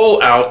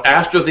poll out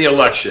after the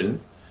election,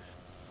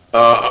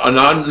 a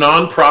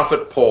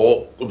non-profit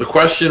poll. The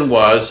question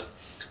was,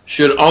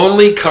 should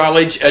only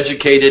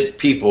college-educated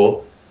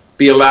people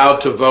be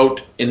allowed to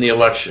vote in the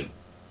election?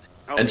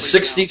 And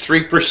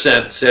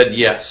 63% said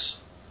yes.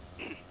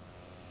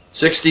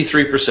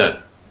 63%.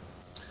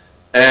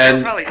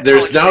 And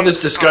there's now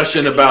this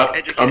discussion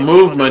about a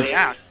movement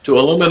to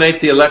eliminate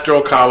the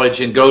Electoral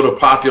College and go to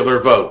popular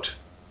vote.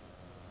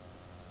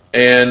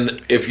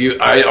 And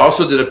I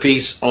also did a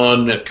piece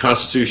on the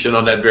Constitution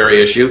on that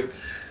very issue.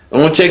 It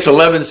only takes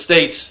 11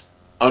 states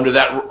under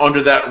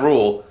that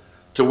rule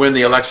to win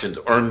the election,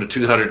 to earn the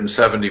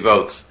 270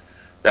 votes.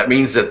 That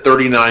means that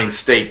 39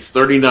 states,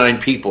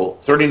 39 people,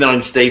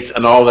 39 states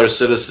and all their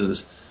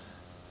citizens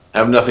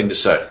have nothing to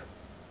say.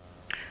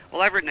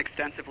 Well, I've written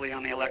extensively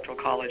on the Electoral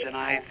College, and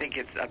I think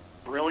it's a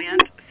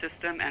brilliant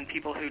system, and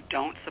people who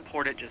don't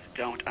support it just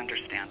don't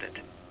understand it.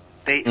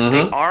 They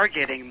are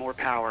getting more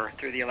power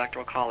through the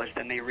Electoral College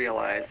than they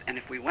realize, and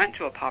if we went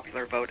to a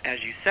popular vote,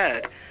 as you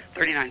said,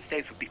 39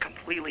 states would be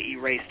completely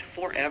erased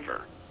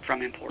forever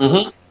from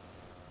importance.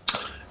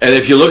 And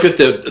if you look at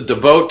the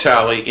vote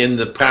tally in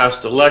the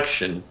past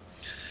election,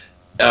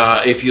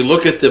 if you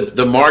look at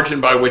the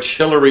margin by which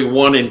Hillary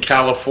won in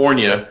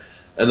California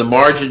and the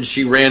margin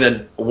she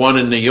won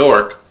in New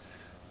York,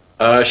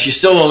 she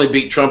still only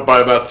beat Trump by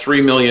about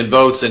 3 million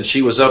votes, and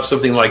she was up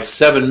something like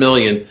 7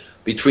 million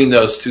between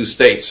those two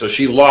states. So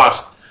she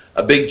lost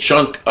a big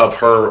chunk of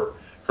her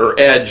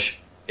edge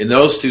in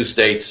those two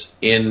states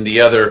in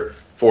the other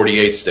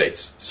 48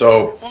 states.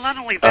 So, well, not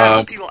only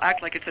that, people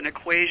act like it's an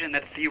equation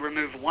that if you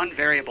remove one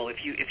variable,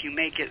 if you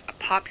make it a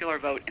popular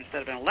vote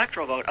instead of an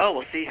electoral vote, oh,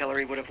 well, see,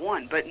 Hillary would have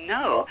won. But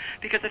no,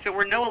 because if it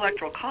were no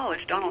electoral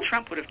college, Donald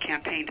Trump would have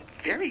campaigned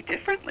very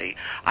differently.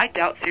 I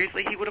doubt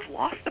seriously he would have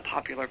lost the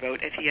popular vote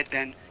if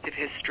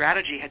his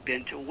strategy had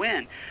been to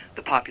win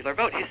the popular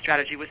vote. His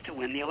strategy was to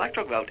win the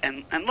electoral vote,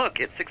 and look,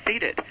 it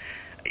succeeded.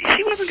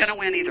 He wasn't going to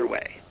win either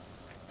way.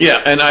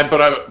 Yeah,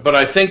 but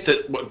I think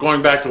that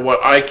going back to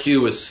what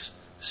IQ is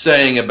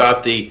saying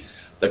about the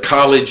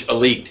college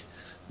elite,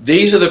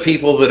 these are the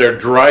people that are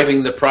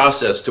driving the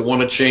process to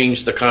want to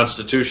change the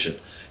Constitution.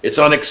 It's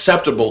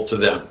unacceptable to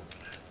them,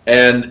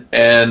 and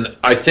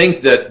I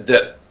think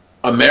that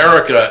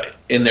America,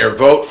 in their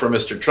vote for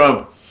Mr.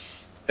 Trump,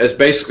 has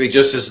basically,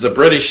 just as the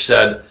British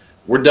said,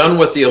 we're done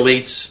with the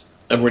elites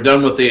and we're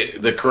done with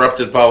the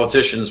corrupted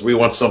politicians. We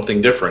want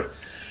something different.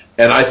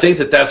 And I think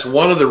that that's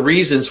one of the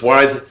reasons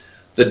why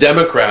the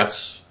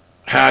Democrats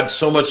had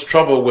so much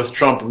trouble with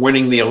Trump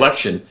winning the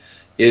election,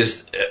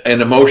 is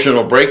an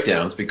emotional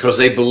breakdowns, because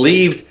they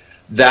believed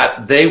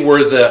that they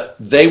were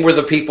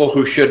the people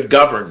who should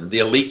govern, the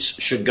elites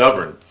should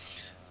govern,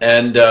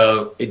 and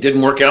it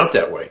didn't work out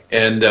that way.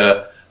 And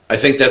I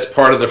think that's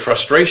part of the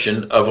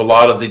frustration of a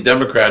lot of the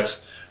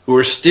Democrats who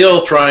are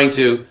still trying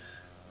to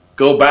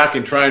go back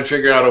and try and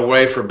figure out a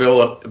way for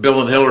Bill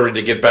and Hillary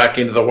to get back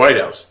into the White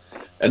House.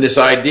 And this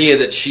idea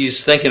that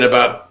she's thinking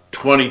about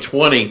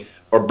 2020,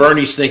 or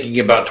Bernie's thinking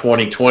about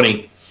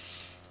 2020,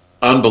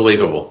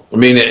 unbelievable. I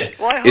mean,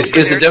 is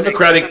the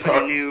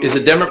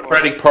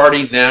Democratic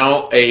Party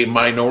now a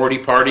minority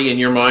party in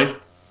your mind?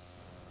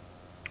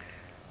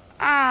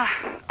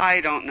 I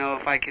don't know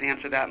if I can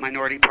answer that,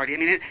 minority party. I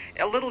mean,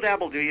 a little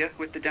dabble do you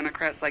with the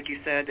Democrats, like you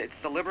said. It's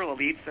the liberal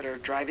elites that are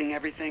driving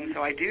everything.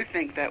 So I do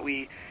think that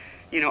we,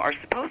 are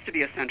supposed to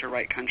be a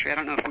center-right country. I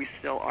don't know if we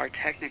still are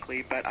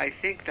technically, but I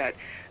think that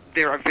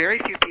there are very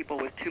few people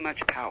with too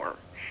much power.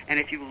 And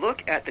if you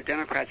look at the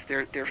Democrats,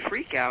 their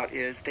freak out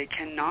is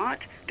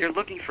they're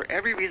looking for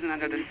every reason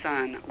under the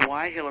sun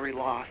why Hillary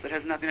lost that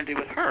has nothing to do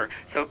with her.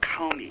 So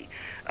Comey,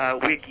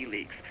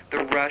 WikiLeaks, the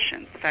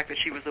Russians, the fact that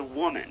she was a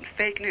woman,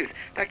 fake news.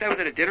 In fact, I was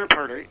at a dinner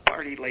party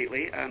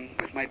lately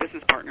with my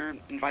business partner,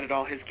 invited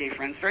all his gay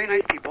friends, very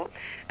nice people,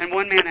 and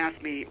one man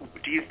asked me,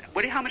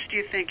 how much do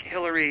you think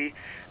Hillary,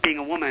 being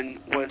a woman,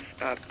 was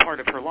part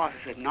of her loss?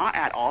 I said, not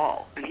at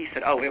all. And he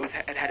said,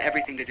 it had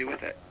everything to do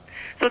with it.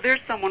 So there's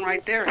someone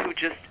right there who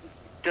just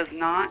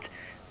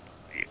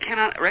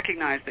cannot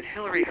recognize that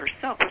Hillary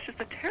herself was just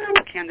a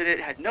terrible candidate,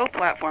 had no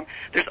platform.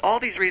 There's all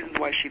these reasons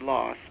why she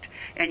lost,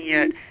 and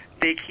yet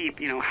they keep,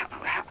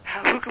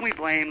 who can we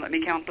blame? Let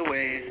me count the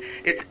ways.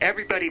 It's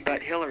everybody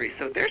but Hillary.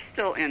 So they're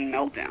still in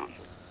meltdown.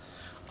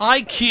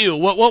 IQ.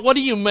 What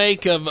do you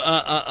make of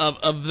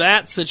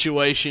that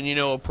situation? You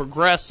know, a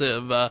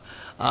progressive, a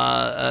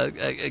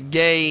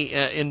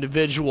gay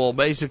individual,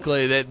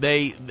 basically that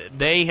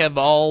they have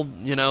all,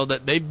 you know,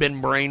 that they've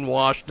been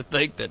brainwashed to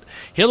think that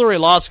Hillary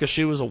lost because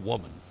she was a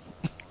woman.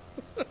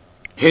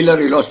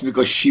 Hillary lost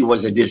because she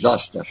was a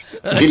disaster.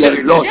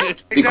 Hillary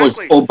lost because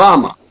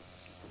Obama.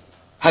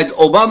 Had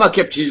Obama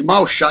kept his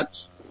mouth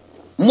shut,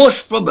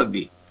 most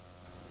probably,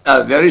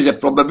 there is a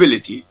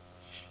probability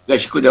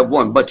that she could have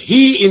won. But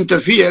he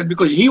interfered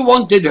because he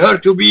wanted her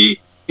to be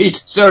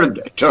his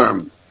third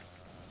term.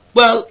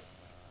 Well,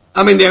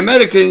 I mean, the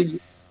Americans,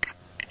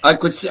 I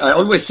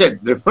always said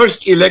the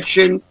first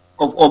election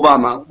of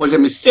Obama was a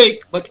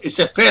mistake, but it's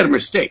a fair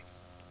mistake.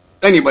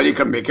 Anybody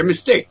can make a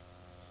mistake.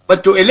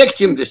 But to elect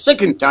him the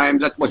second time,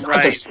 that was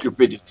utter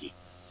stupidity.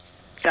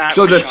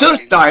 So the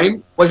third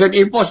time was an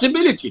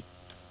impossibility.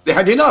 They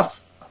had enough.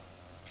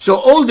 So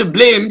all the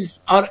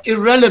blames are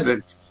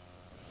irrelevant.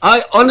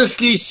 I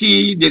honestly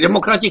see the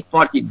Democratic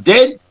Party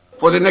dead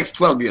for the next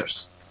 12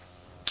 years.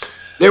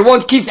 They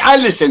want Keith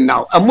Allison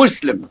now, a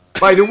Muslim,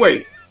 by the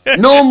way.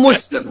 No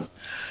Muslim.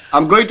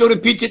 I'm going to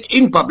repeat it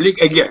in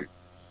public again.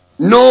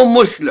 No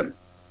Muslim.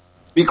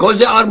 Because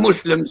they are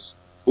Muslims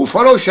who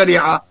follow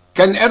Sharia,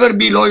 can ever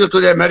be loyal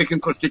to the American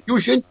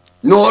Constitution,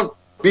 nor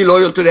be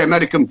loyal to the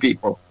American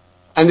people.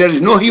 And there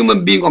is no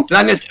human being on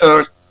planet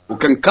Earth who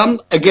can come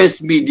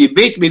against me,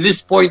 debate me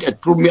this point, and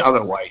prove me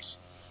otherwise.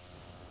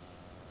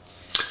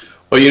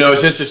 Well, you know,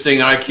 it's interesting,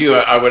 IQ.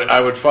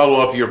 I would follow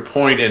up your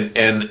point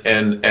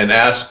and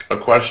ask a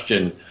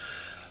question.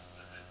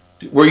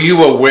 Were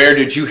you aware?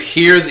 Did you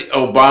hear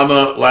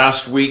Obama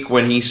last week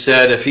when he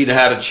said if he'd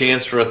had a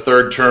chance for a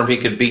third term, he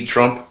could beat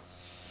Trump?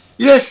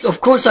 Yes, of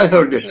course I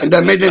heard it, and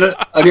I made a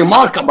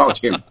remark about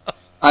him.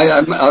 I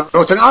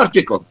wrote an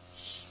article.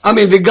 I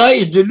mean, the guy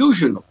is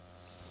delusional.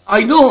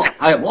 I know,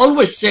 I have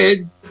always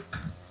said,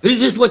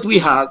 this is what we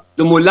have,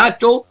 the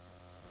mulatto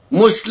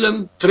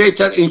Muslim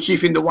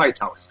traitor-in-chief in the White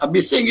House. I've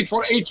been saying it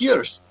for 8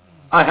 years.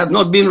 I have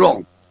not been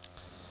wrong.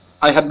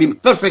 I have been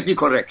perfectly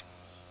correct.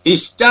 He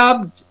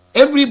stabbed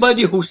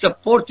everybody who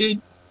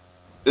supported,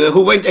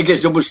 who went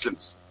against the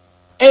Muslims.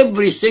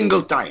 Every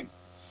single time.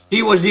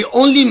 He was the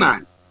only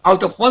man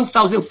out of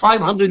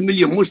 1,500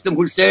 million Muslims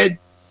who said,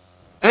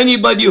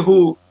 anybody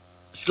who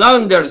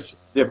slanders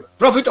the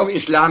Prophet of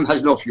Islam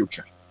has no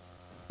future.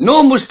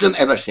 No Muslim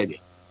ever said it.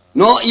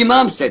 No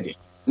Imam said it.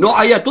 No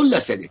Ayatollah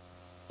said it.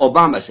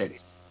 Obama said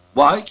it.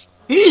 Why?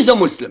 He is a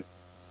Muslim.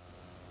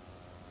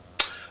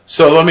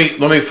 So let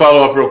me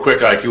follow up real quick,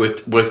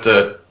 IQ, with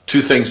the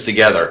two things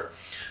together.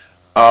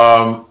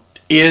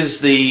 Is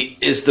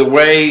the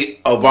way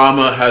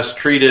Obama has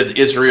treated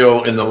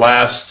Israel in the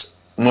last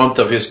month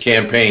of his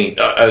campaign,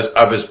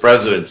 of his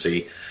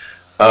presidency,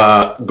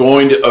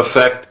 going to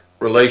affect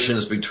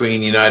relations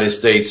between the United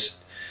States,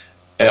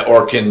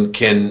 or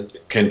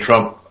can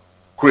Trump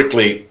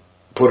quickly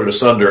put it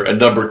asunder? And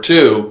number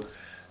two,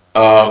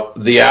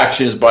 the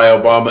actions by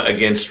Obama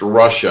against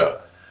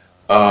Russia.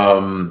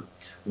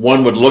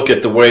 One would look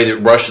at the way that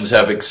Russians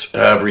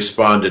have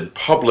responded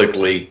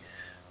publicly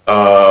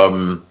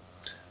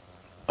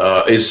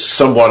is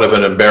somewhat of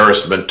an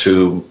embarrassment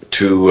to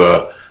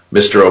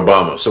Mr.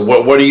 Obama. So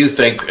what do you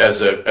think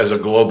as a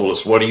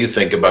globalist? What do you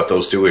think about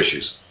those two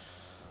issues?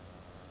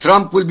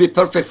 Trump will be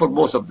perfect for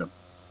both of them.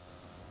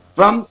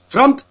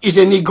 Trump is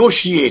a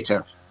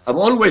negotiator. I've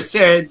always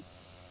said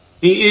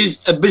he is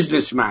a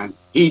businessman.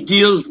 He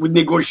deals with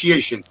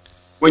negotiation.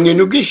 When you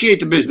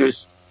negotiate a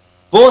business,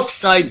 both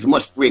sides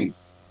must win.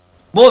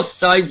 Both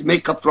sides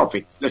make a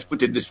profit. Let's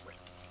put it this way.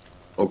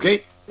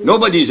 Okay?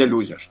 Nobody is a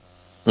loser.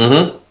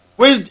 Mm-hmm.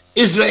 With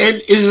Israel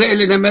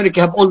and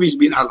America have always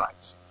been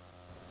allies.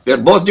 They're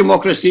both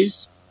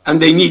democracies, and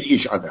they need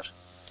each other.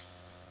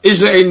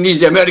 Israel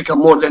needs America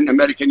more than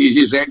America needs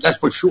Israel. That's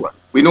for sure.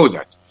 We know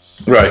that.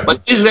 Right.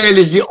 But Israel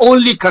is the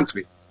only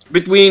country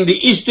between the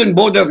eastern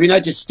border of the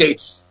United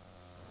States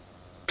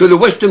to the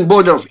western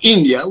border of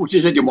India, which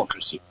is a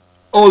democracy.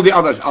 All the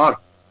others are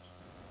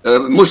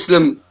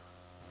Muslim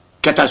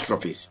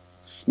catastrophes.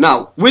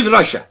 Now, with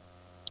Russia,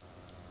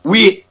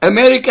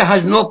 America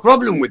has no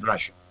problem with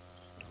Russia.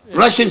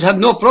 Russians have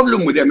no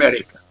problem with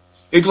America.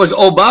 It was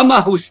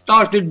Obama who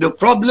started the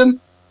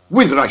problem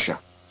with Russia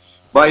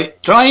by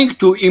trying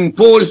to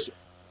impose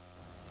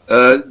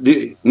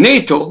the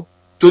NATO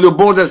to the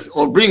borders,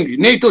 or bring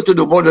NATO to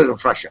the borders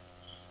of Russia.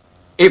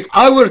 If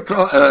I were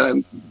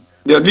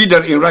the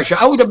leader in Russia,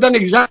 I would have done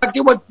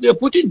exactly what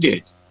Putin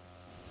did.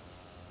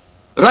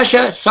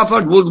 Russia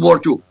suffered World War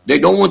II. They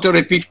don't want a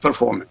repeat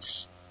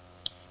performance.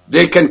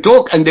 They can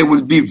talk, and they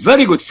will be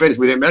very good friends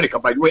with America,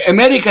 by the way.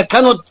 America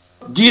cannot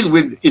deal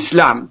with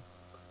Islam.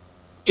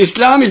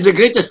 Islam is the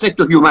greatest threat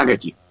to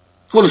humanity.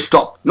 Full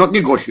stop. Not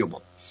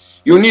negotiable.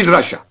 You need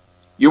Russia.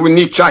 You will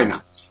need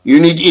China. You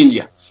need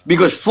India.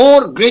 Because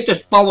 4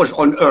 greatest powers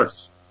on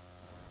earth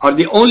are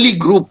the only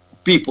group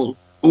of people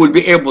who will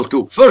be able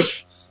to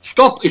first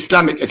stop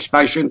Islamic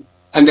expansion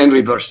and then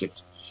reverse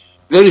it.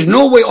 There is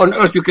no way on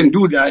earth you can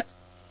do that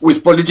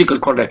with political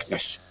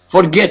correctness.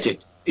 Forget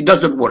it. It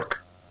doesn't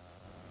work.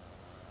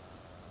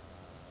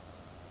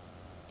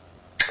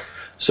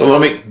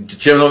 So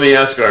Jim, let me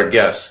ask our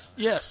guest.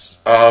 Yes.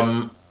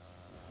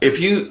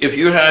 If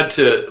you had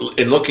to,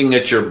 in looking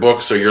at your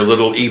books or your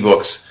little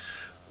ebooks,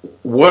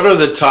 what are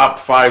the top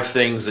 5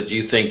 things that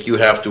you think you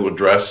have to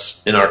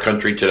address in our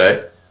country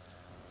today?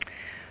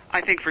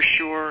 I think for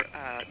sure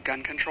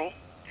gun control,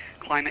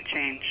 climate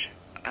change,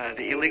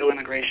 the illegal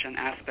immigration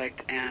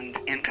aspect, and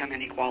income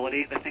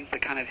inequality, the things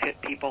that kind of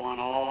hit people on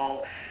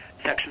all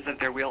sections of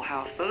their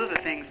wheelhouse. Those are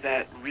the things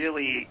that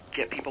really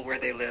get people where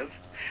they live.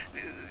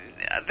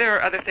 There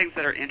are other things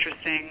that are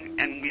interesting,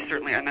 and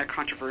they're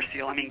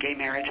controversial. I mean, gay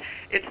marriage,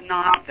 it's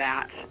not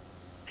that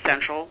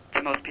central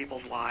to most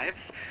people's lives.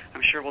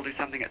 I'm sure we'll do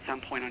something at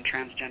some point on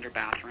transgender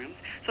bathrooms.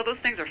 So those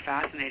things are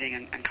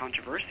fascinating and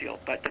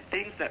controversial, but the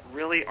things that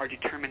really are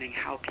determining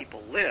how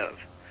people live,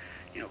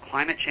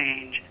 climate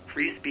change,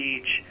 free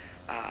speech,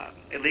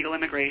 illegal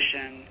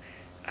immigration,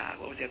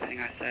 what was the other thing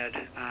I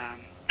said?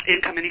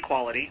 Income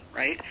inequality,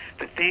 right?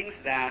 The things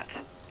that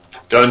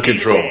gun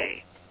control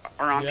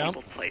are on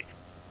people's plates.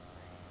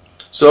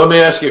 So let me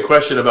ask you a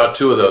question about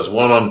 2 of those,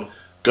 one on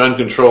gun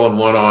control and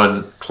one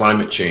on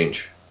climate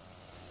change.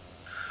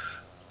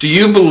 Do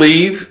you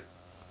believe,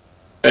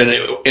 and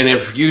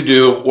if you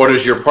do, what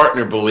does your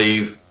partner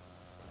believe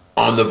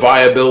on the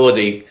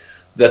viability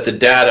that the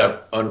data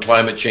on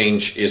climate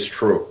change is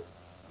true?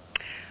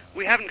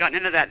 We haven't gotten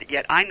into that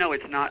yet. I know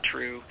it's not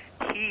true.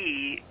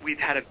 We've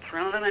had a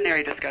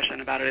preliminary discussion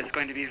about it. It's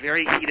going to be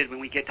very heated when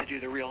we get to do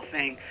the real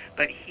thing.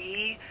 But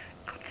he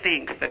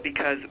thinks that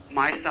because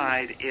my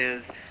side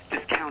is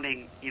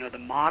discounting, the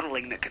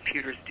modeling that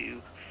computers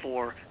do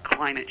for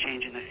climate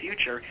change in the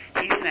future,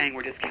 he's saying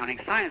we're discounting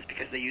science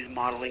because they use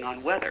modeling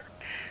on weather.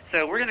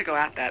 So we're going to go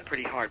at that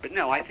pretty hard. But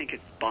no, I think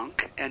it's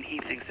bunk, and he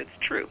thinks it's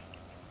true.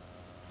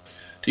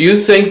 Do you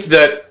think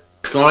that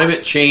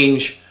climate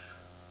change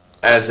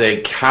as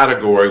a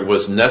category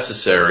was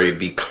necessary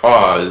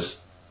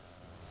because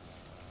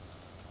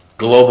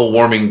global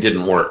warming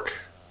didn't work?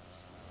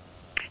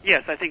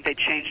 Yes, I think they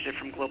changed it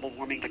from global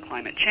warming to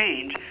climate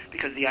change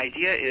because the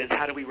idea is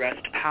how do we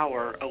wrest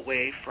power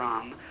away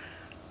from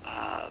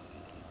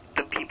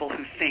the people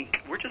who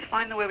think we're just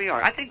fine the way we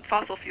are. I think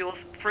fossil fuels,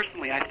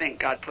 personally, I think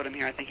God put them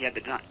here. I think he had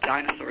the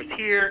dinosaurs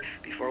here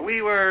before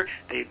we were.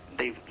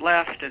 They've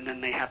left, and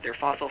then they have their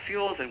fossil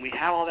fuels, and we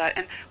have all that.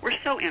 And we're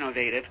so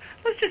innovative.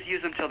 Let's just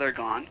use them till they're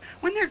gone.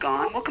 When they're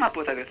gone, we'll come up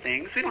with other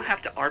things. We don't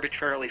have to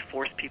arbitrarily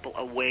force people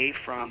away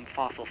from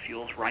fossil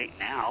fuels right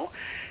now.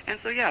 And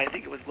so, yeah, I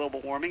think it was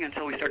global warming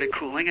until we started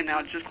cooling, and now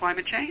it's just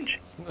climate change.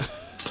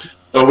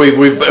 Well,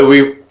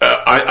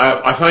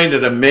 I find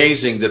it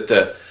amazing that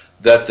the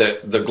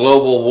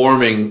global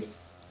warming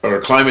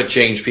or climate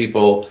change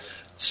people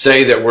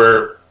say that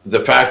the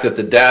fact that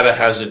the data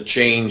hasn't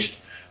changed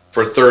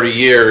for 30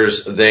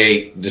 years,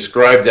 they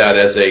describe that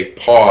as a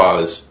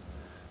pause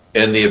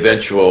in the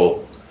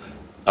eventuality.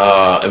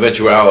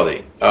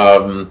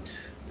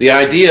 The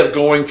idea of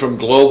going from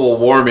global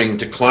warming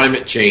to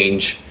climate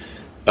change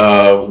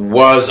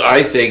was,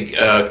 I think,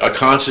 a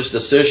conscious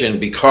decision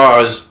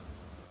because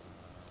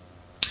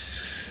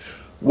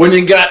when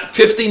you got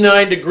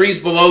 59 degrees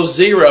below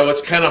zero,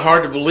 it's kind of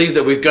hard to believe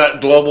that we've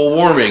got global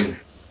warming.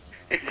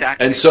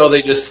 Exactly. And so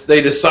they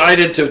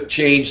decided to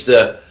change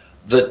the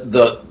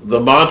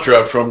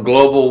mantra from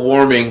global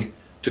warming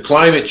to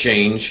climate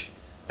change,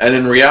 and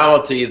in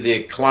reality,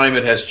 the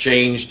climate has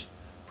changed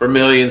for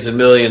millions and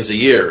millions of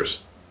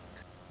years.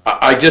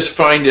 I just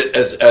find it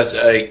as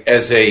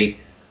an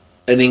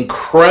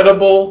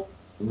incredible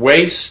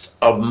waste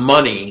of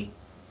money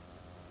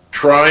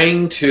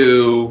trying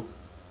to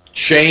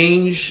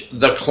change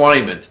the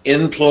climate,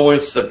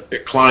 influence the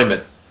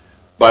climate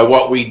by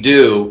what we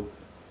do,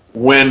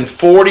 when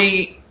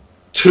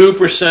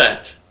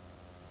 42%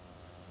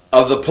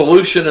 of the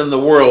pollution in the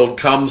world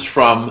comes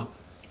from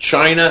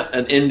China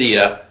and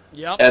India,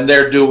 and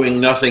they're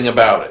doing nothing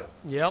about it.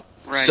 Yep.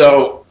 Right.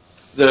 So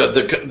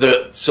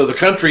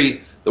the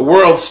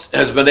world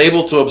has been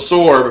able to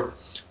absorb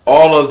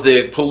all of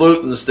the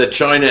pollutants that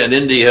China and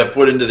India have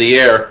put into the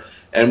air,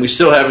 and we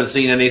still haven't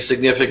seen any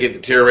significant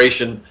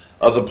deterioration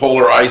of the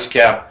polar ice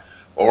cap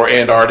or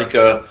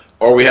Antarctica,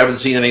 or we haven't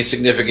seen any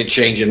significant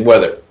change in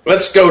weather.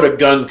 Let's go to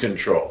gun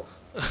control.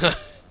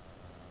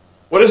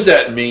 What does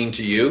that mean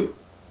to you?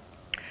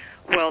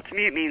 Well, to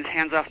me it means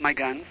hands off my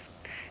guns,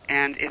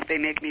 and if they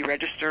make me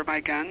register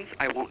my guns,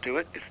 I won't do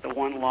it. It's the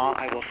one law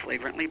I will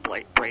flagrantly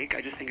break. I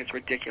just think it's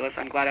ridiculous.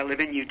 I'm glad I live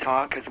in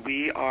Utah because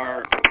we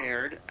are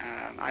prepared.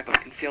 I have a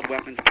concealed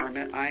weapons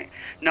permit.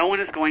 No one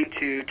is going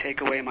to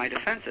take away my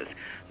defenses.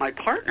 My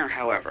partner,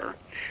 however,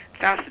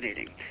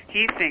 fascinating.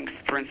 He thinks,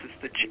 for instance,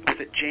 was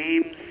it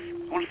James?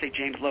 I want to say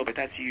James Lowe, but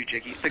that's you,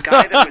 Jiggy. The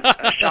guy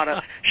that was shot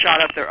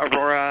up the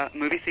Aurora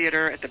movie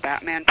theater at the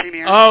Batman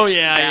premiere. Oh,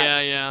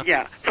 yeah.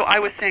 Yeah. So I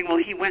was saying, well,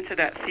 he went to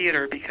that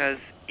theater because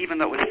even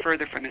though it was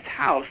further from his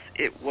house,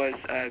 it was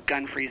a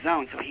gun-free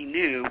zone, so he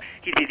knew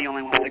he'd be the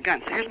only one with a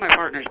gun. So here's my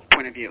partner's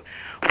point of view.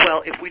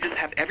 Well, if we just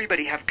have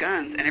everybody have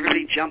guns and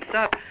everybody jumps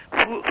up,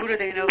 who do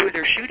they know who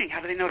they're shooting?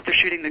 How do they know if they're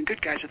shooting the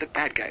good guys or the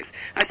bad guys?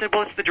 I said,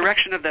 well, it's the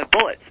direction of the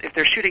bullets. If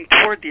they're shooting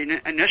toward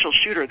the initial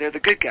shooter, they're the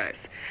good guys.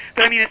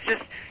 But I mean, it's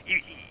just,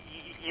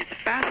 it's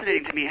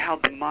fascinating to me how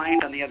the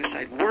mind on the other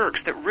side works,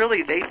 that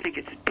really they think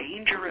it's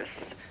dangerous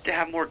to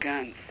have more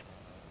guns.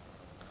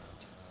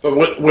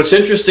 But what's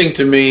interesting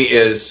to me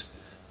is,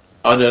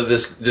 under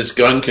this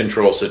gun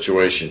control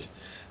situation,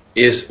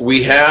 is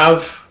we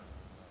have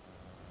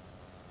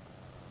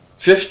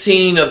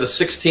 15 of the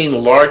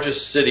 16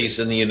 largest cities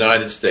in the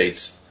United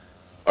States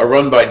are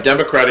run by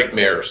Democratic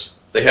mayors.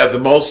 They have the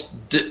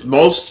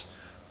most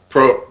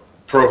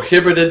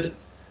prohibited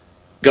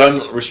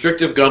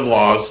restrictive gun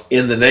laws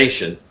in the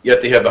nation,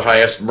 yet they have the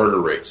highest murder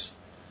rates.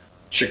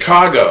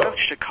 Chicago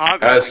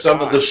has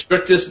some of the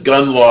strictest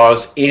gun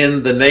laws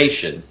in the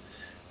nation,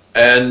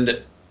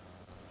 and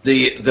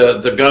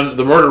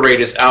the murder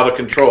rate is out of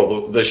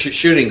control. The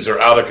shootings are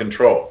out of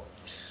control.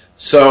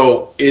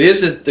 So it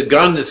isn't the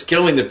gun that's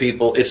killing the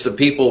people; it's the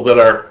people that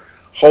are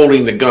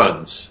holding the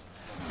guns.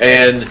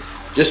 And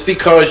just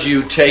because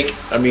you take,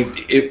 I mean,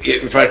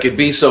 if I could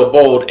be so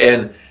bold,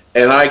 and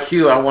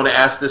IQ, I want to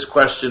ask this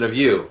question of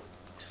you.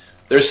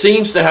 There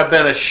seems to have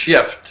been a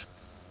shift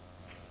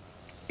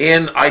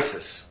in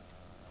ISIS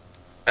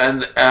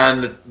and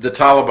the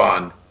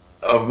Taliban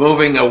of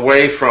moving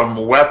away from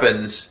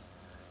weapons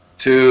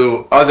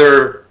to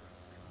other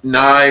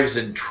knives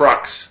and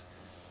trucks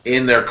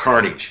in their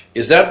carnage.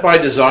 Is that by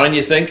design,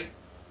 you think?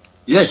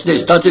 Yes, they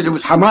started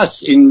with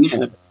Hamas in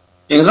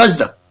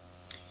Gaza.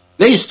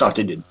 They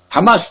started it.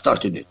 Hamas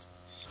started it.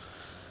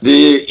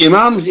 The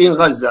imams in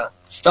Gaza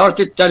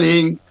started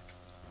telling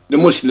the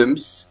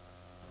Muslims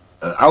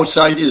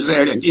outside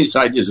Israel and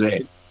inside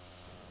Israel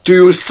to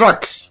use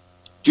trucks,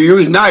 to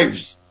use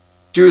knives,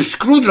 to use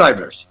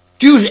screwdrivers,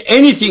 to use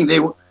anything they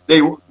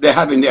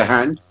have in their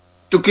hand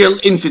to kill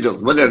infidels,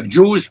 whether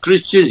Jews,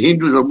 Christians,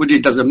 Hindus, or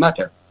Buddhists, doesn't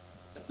matter.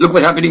 Look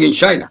what's happening in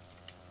China.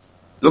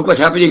 Look what's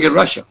happening in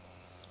Russia.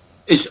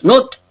 It's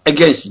not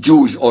against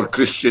Jews or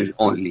Christians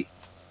only.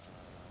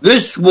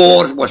 This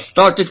war was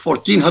started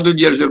 1400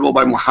 years ago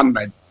by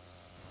Muhammad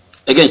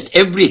against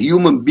every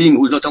human being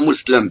who's not a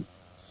Muslim.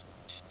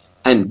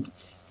 And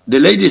the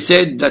lady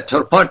said that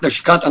her partner,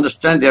 she can't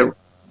understand their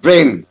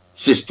brain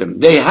system.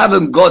 They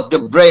haven't got the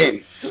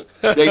brain.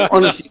 They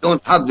honestly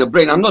don't have the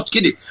brain. I'm not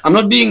kidding. I'm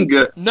not being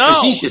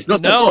facetious.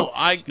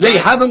 They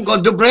haven't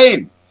got the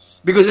brain.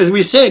 Because as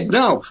we said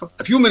now,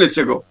 a few minutes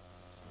ago,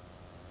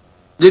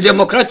 the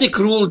democratic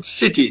ruled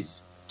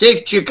cities,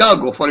 take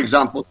Chicago, for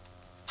example,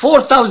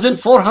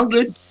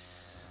 4,400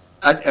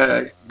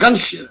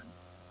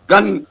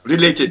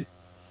 gun-related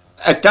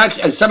attacks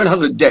and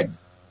 700 dead.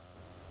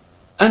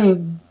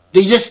 And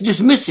they just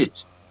dismiss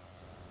it.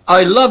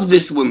 I love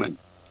this woman.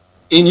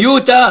 In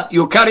Utah,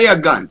 you carry a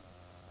gun.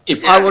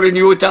 If I were in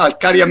Utah, I'd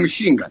carry a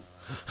machine gun.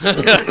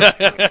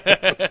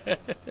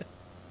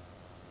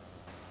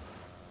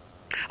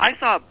 I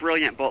saw a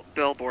brilliant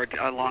billboard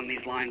along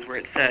these lines where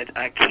it said,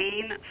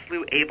 Cain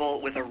slew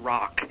Abel with a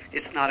rock.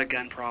 It's not a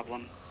gun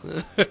problem.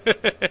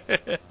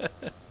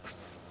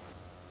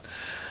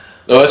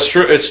 No, it's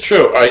true. It's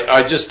true.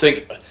 I just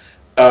think,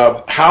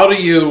 how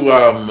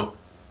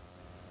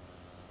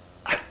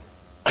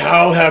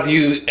have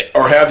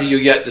you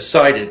yet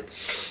decided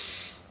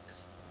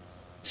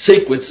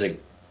sequencing?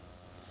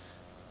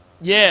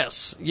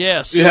 Yes.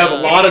 You have a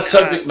lot of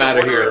subject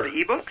matter here,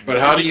 but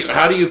how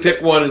do you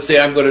pick one and say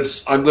I'm gonna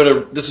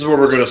this is where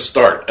we're gonna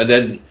start,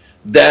 and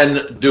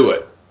then do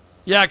it?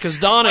 Yeah, because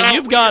Donna,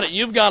 you've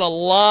got a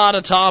lot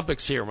of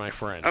topics here, my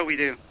friend. Oh, we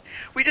do.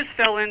 We just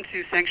fell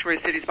into sanctuary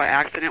cities by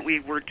accident. We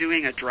were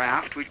doing a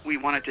draft. We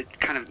wanted to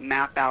kind of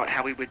map out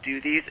how we would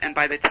do these, and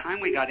by the time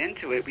we got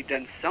into it, we'd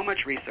done so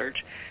much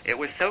research. It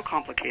was so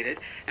complicated,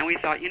 and we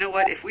thought, you know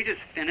what, if we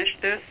just finish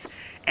this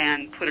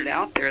and put it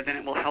out there, then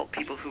it will help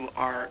people who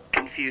are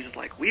confused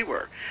like we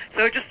were.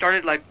 So it just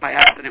started like by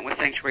accident with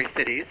sanctuary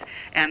cities,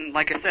 and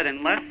like I said,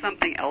 unless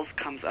something else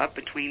comes up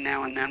between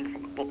now and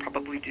then, we'll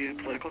probably do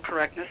political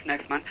correctness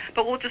next month,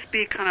 but we'll just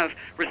be kind of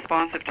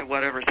responsive to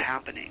whatever's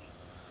happening.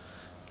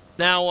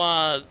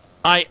 Now,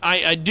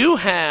 I do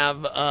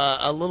have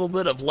a little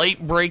bit of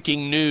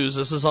late-breaking news.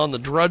 This is on the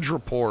Drudge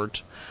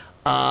Report.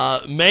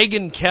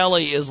 Megyn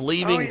Kelly is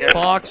leaving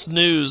Fox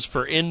News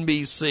for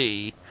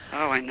NBC.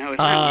 Oh, I know. Isn't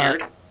that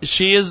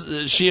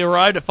weird? She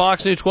arrived at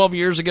Fox News 12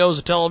 years ago as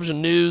a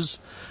television news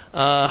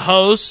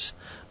host.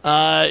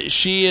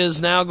 She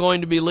is now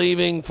going to be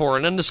leaving for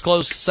an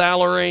undisclosed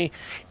salary,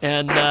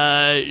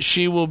 and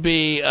she will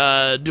be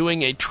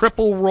doing a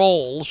triple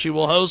role. She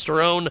will host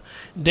her own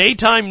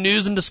daytime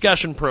news and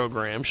discussion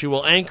program. She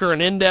will anchor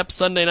an in-depth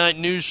Sunday night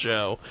news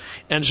show,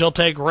 and she'll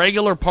take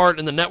regular part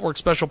in the network's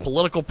special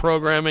political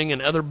programming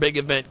and other big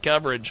event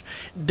coverage.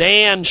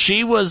 Dan,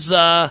 she was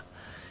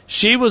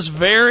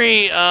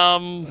very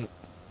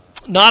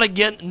not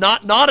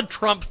a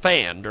Trump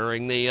fan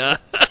during the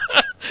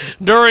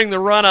during the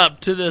run up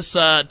to this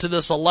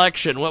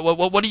election.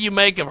 What do you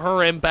make of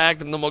her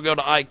impact? And then we'll go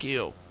to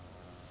IQ.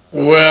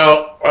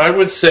 Well, I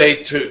would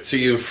say to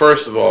you,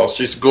 first of all,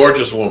 she's a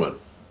gorgeous woman.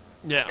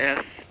 Yeah.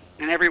 Yes,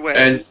 in every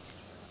way.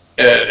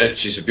 And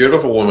she's a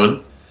beautiful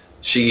woman.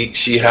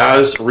 She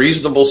has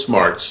reasonable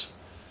smarts.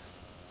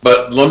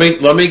 But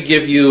let me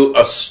give you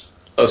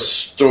a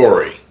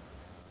story.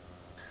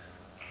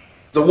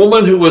 The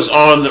woman who was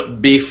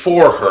on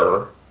before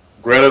her,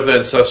 Greta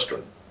Van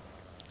Susteren,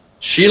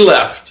 she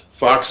left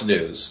Fox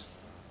News.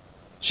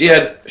 She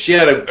had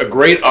a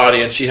great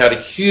audience. She had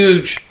a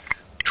huge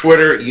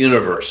Twitter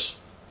universe.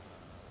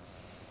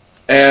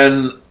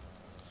 And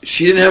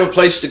she didn't have a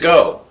place to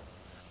go.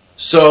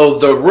 So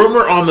the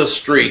rumor on the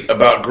street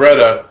about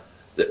Greta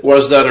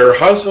was that her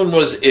husband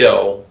was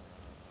ill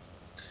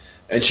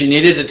and she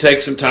needed to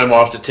take some time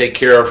off to take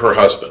care of her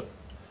husband.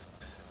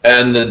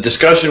 And the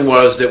discussion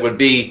was that it would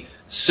be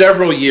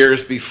several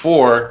years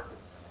before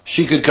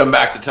she could come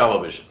back to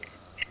television.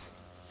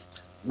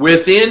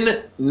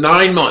 Within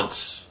 9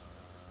 months,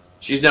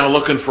 she's now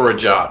looking for a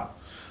job.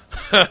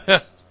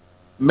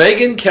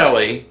 Megyn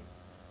Kelly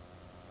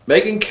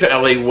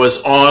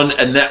was on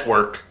a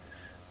network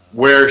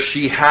where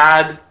she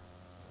had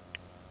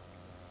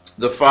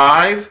The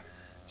Five,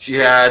 she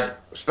had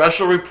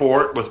Special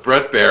Report with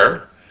Brett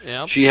Baer,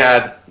 yep. She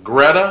had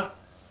Greta,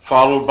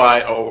 followed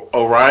by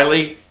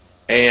O'Reilly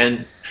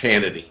and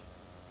Hannity.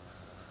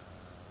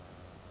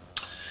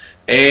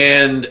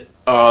 And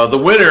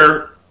the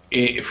winner,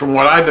 from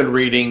what I've been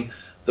reading,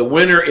 the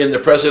winner in the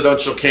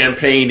presidential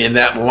campaign in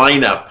that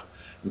lineup,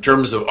 in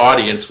terms of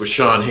audience, was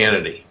Sean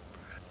Hannity.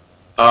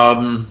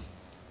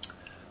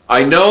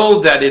 I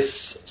know that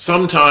it's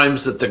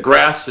sometimes that the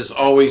grass is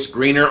always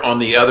greener on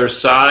the other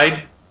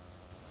side,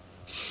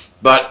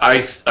 but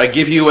I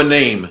give you a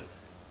name,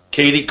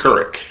 Katie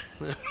Couric.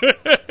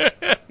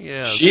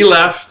 Yes. She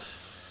left,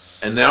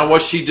 and now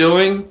what's she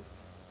doing?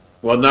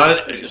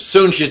 Well,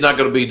 soon she's not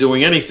going to be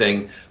doing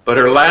anything, but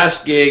her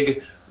last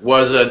gig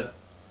was a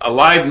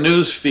live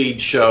news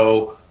feed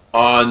show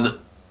on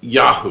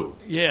Yahoo.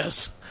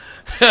 Yes.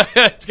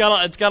 it's kind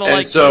of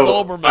like so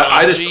Doberman.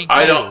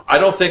 I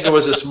don't think it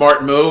was a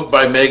smart move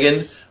by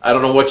Megyn. I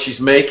don't know what she's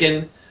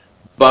making,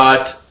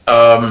 but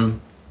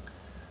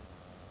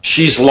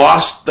she's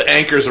lost the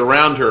anchors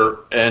around her,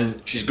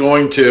 and she's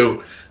going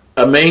to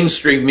a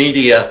mainstream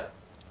media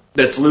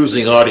that's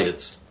losing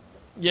audience.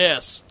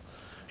 Yes.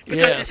 But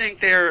don't you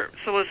think they're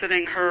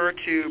soliciting her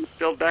to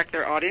build back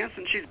their audience?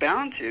 And she's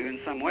bound to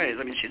in some ways.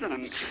 I mean,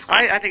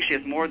 I think she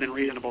has more than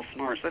reasonable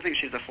smarts. I think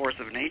she's a force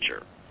of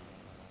nature.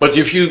 But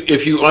if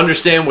you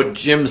understand what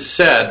Jim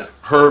said,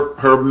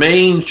 her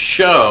main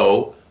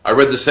show, I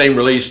read the same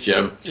release,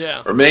 Jim.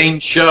 Yeah. Her main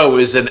show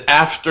is an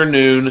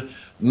afternoon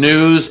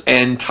news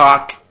and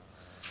talk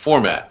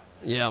format.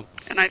 Yeah.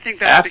 And I think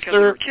that's because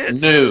of her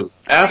kids.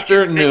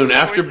 Afternoon,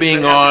 after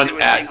being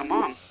on at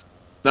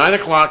 9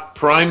 o'clock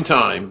prime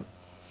time,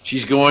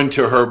 she's going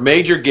to, her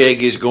major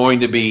gig is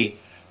going to be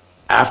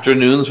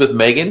Afternoons with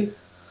Megyn.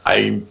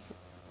 I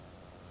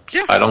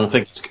don't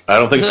think it's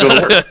going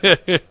to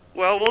work.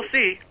 Well, we'll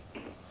see.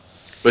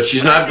 But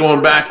she's not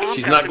going back.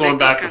 She's not going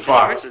back to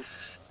Fox.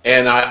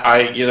 And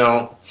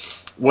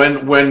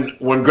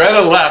when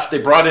Greta left, they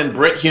brought in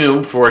Britt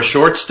Hume for a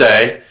short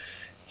stay.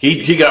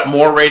 He got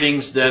more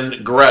ratings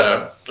than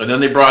Greta, and then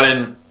they brought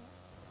in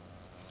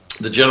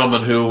the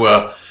gentleman who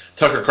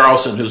Tucker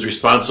Carlson, who's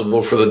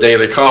responsible for the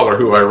Daily Caller,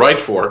 who I write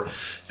for,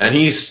 and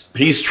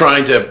he's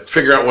trying to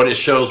figure out what his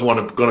show's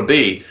going to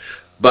be.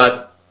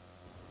 But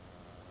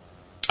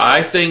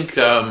I think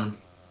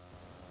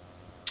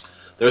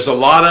there's a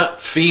lot of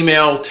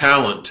female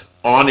talent,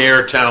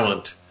 on-air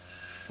talent,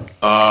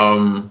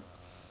 at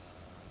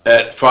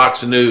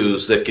Fox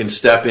News that can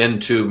step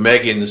into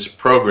Megyn's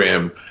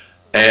program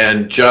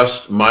and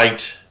just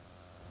might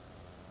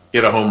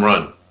get a home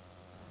run.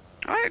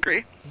 I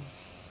agree.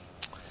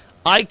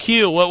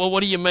 IQ, what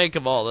do you make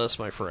of all this,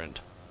 my friend?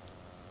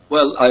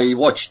 Well, I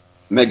watched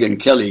Megyn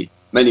Kelly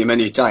many,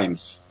 many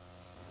times.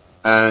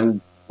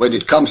 And when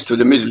it comes to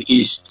the Middle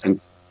East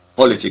and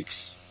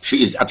politics,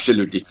 she is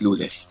absolutely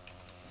clueless.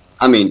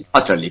 I mean,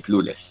 utterly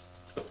clueless.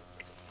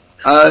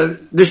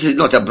 This is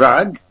not a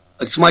brag.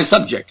 It's my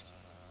subject.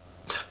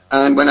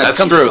 And when that's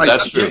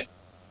true.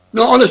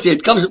 No, honestly,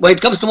 when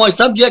it comes to my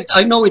subject,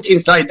 I know it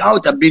inside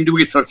out. I've been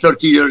doing it for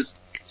 30 years.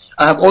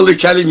 I have all the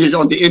challenges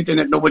on the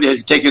internet. Nobody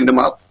has taken them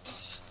up.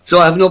 So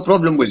I have no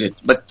problem with it.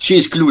 But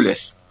she's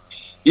clueless.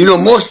 You know,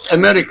 most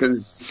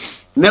Americans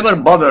never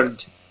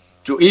bothered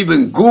to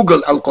even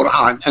Google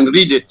Al-Quran and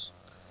read it.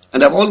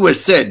 And I've always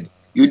said,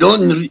 you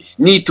don't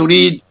need to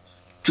read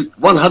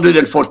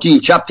 114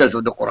 chapters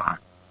of the Quran.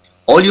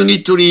 All you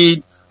need to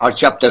read are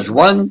chapters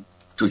 1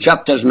 to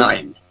chapters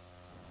 9.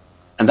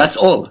 And that's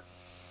all.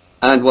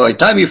 And by the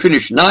time you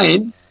finish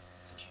 9,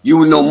 you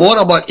will know more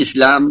about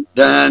Islam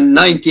than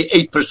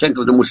 98%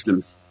 of the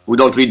Muslims who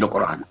don't read the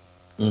Quran.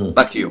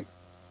 Back to you.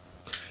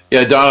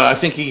 Yeah, Donna, I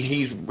think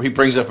he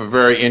brings up a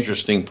very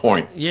interesting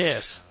point.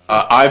 Yes.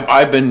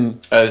 I've been,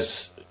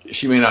 as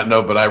she may not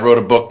know, but I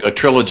wrote a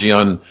trilogy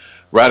on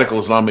radical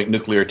Islamic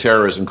nuclear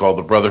terrorism called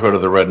The Brotherhood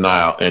of the Red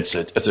Nile. It's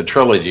a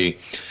trilogy.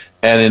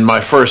 And in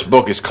my first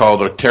book, it's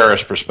called A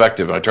Terrorist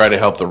Perspective. I try to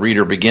help the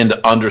reader begin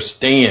to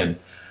understand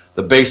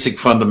the basic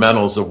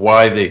fundamentals of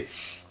why the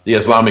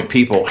Islamic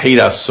people hate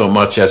us so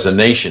much as a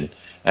nation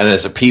and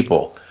as a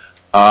people.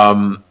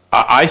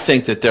 I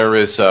think that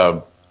there's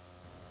a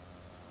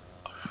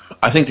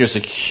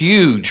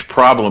huge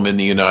problem in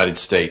the United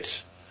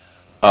States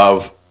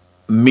of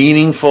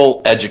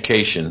meaningful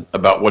education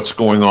about what's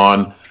going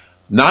on,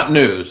 not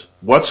news,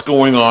 what's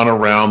going on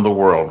around the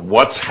world,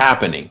 what's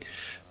happening.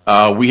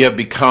 We have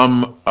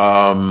become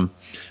a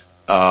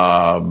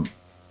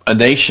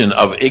nation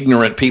of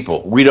ignorant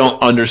people. We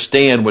don't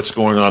understand what's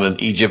going on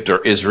in Egypt or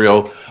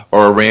Israel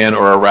or Iran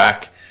or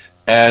Iraq,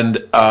 and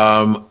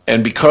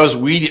because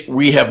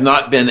we have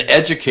not been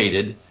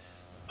educated,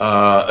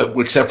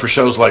 except for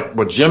shows like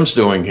what Jim's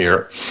doing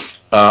here,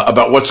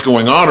 about what's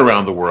going on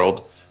around the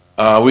world.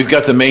 We've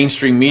got the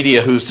mainstream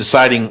media who's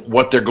deciding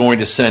what they're going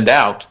to send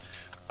out.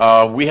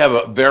 We have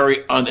a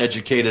very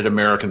uneducated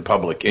American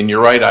public, and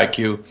you're right,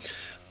 IQ.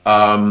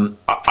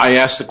 I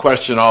ask the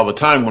question all the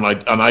time when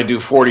I do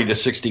 40 to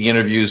 60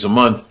 interviews a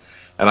month,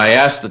 and I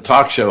ask the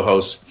talk show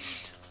hosts,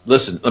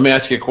 listen, let me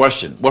ask you a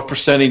question. What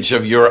percentage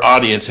of your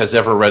audience has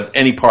ever read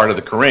any part of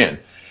the Quran?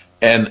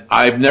 And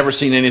I've never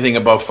seen anything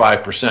above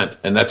 5%,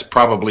 and that's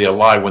probably a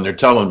lie when they're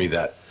telling me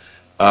that.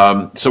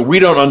 So we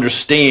don't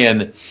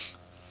understand,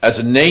 as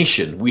a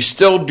nation, we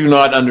still do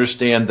not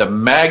understand the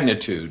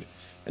magnitude.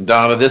 And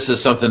Donna, this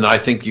is something I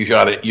think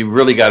you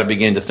really got to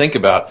begin to think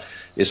about,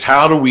 is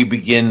how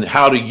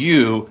do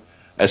you,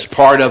 as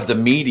part of the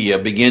media,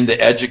 begin to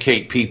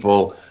educate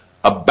people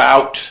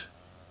about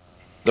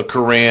the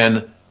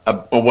Quran,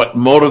 what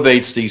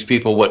motivates these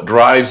people, what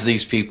drives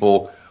these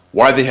people,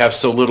 why they have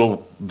so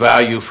little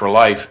value for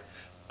life,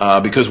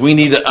 because we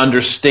need to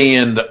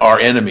understand our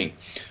enemy.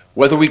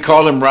 Whether we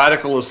call them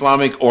radical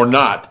Islamic or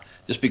not,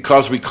 just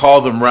because we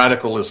call them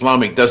radical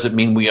Islamic doesn't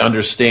mean we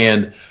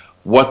understand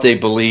what they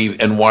believe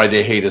and why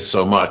they hate us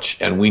so much,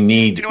 and we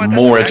need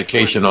more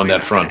education on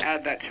that front.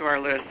 Add that to our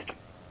list.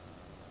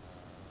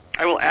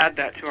 I will add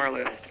that to our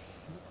list.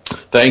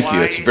 Thank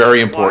you. It's very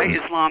important.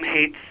 Why Islam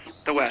hates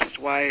the West?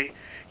 Why?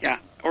 Yeah.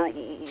 Or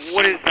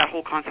what is that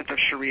whole concept of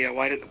Sharia?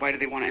 Why do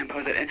they want to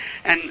impose it?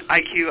 And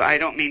IQ, I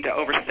don't mean to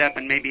overstep,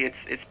 and maybe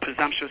it's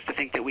presumptuous to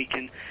think that we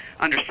can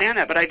understand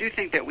that, but I do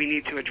think that we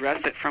need to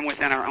address it from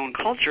within our own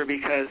culture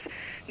because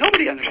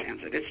nobody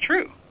understands it. It's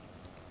true.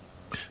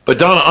 But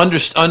Donna,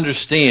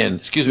 understand,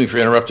 excuse me for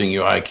interrupting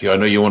you, IQ, I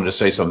know you wanted to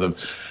say something.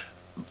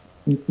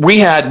 We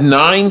had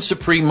 9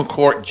 Supreme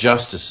Court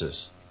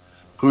justices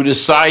who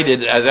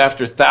decided, as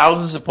after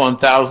thousands upon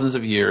thousands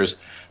of years,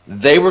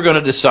 they were going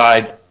to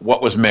decide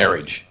what was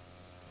marriage.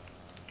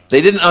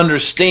 They didn't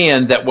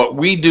understand that what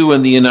we do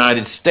in the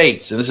United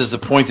States, and this is the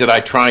point that I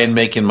try and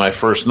make in my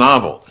first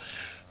novel,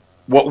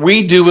 what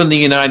we do in the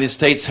United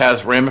States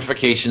has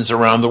ramifications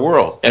around the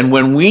world. And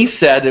when we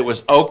said it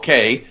was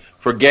okay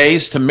for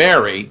gays to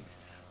marry,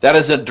 that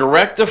is a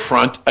direct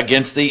affront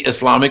against the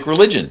Islamic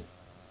religion.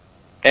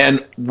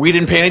 And we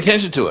didn't pay any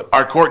attention to it.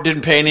 Our court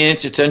didn't pay any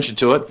attention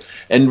to it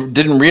and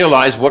didn't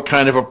realize what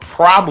kind of a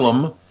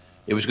problem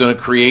it was going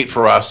to create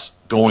for us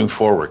going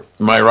forward.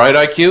 Am I right,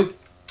 IQ?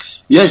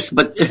 Yes,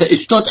 but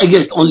it's not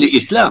against only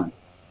Islam.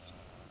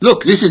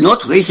 Look, this is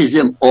not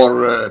racism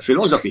or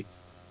philosophy.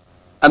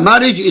 A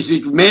marriage is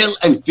with male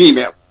and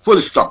female,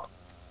 full stop.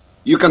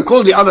 You can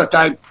call the other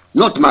type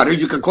not marriage,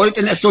 you can call it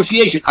an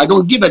association. I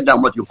don't give a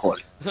damn what you call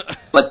it.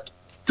 But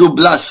to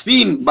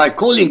blaspheme by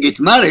calling it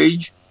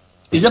marriage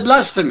is a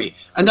blasphemy.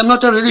 And I'm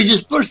not a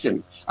religious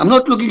person. I'm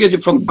not looking at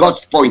it from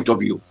God's point of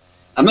view.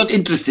 I'm not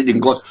interested in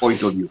God's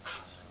point of view.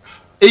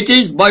 It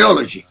is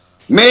biology.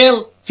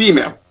 Male,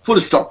 female, full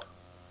stop.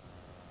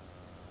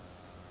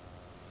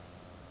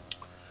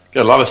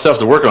 Got a lot of stuff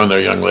to work on there,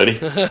 young lady.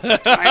 I know.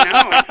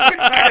 I'm so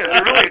excited.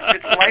 Really,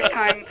 it's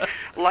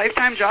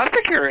lifetime job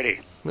security.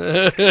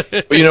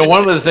 But you know,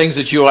 one of the things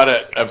that you ought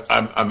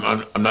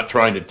to, I'm not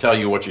trying to tell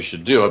you what you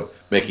should do, I'm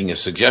making a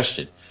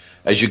suggestion.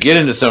 As you get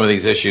into some of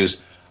these issues,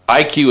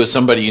 IQ is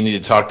somebody you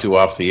need to talk to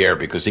off the air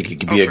because he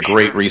could be a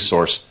great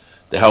resource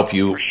to help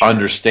you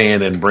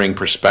understand and bring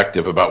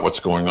perspective about what's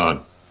going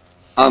on.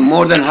 I'm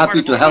more than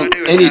happy to help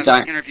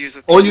anytime.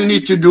 All you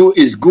need to do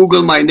is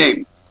Google my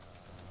name.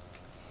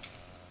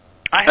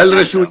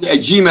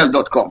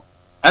 elrassoli@gmail.com.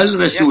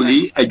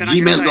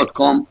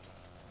 elrassoli@gmail.com.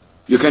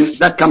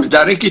 That comes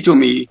directly to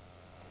me.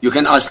 You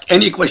can ask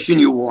any question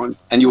you want,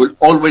 and you will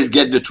always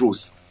get the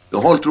truth. The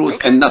whole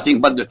truth and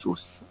nothing but the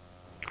truth.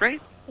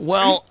 Great.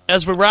 Well,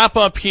 as we wrap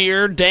up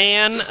here,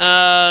 Dan,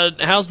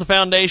 how's the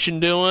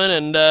foundation doing?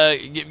 And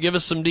give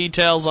us some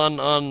details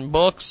on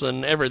books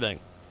and everything.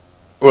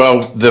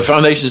 Well, the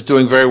foundation is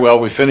doing very well.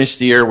 We finished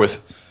the year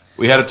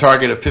we had a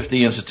target of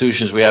 50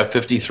 institutions. We have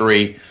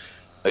 53.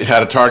 We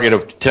had a target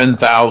of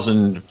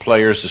 10,000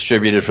 players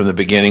distributed from the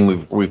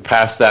beginning. We've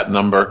passed that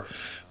number.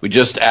 We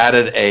just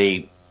added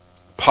a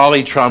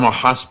polytrauma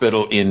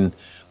hospital in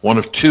one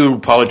of 2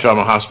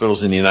 polytrauma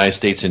hospitals in the United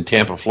States in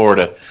Tampa,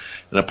 Florida.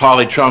 And a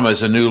polytrauma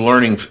is a new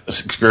learning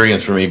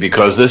experience for me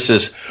because this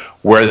is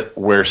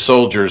where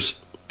soldiers,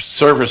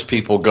 service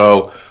people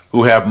go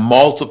who have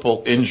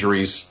multiple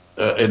injuries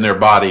in their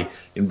body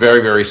in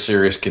very, very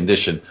serious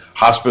condition.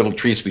 Hospital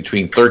treats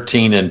between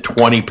 13 and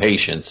 20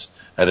 patients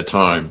at a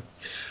time.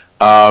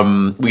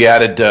 We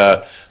added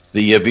the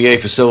VA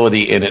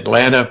facility in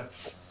Atlanta.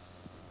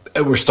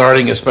 And we're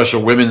starting a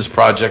special women's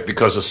project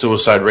because the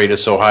suicide rate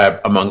is so high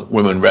among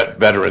women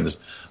veterans,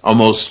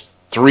 almost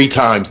 3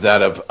 times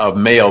that of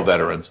male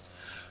veterans.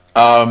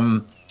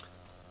 The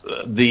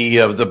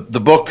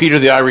book Peter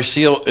the Irish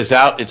Seal is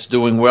out. It's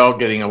doing well,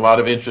 getting a lot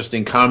of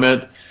interesting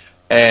comment.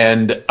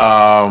 And the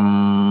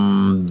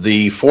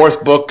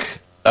 4th book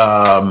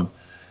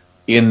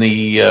in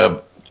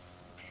the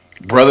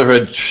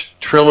Brotherhood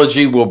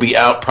trilogy will be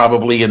out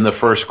probably in the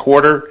first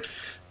quarter.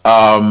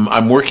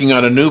 I'm working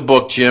on a new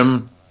book,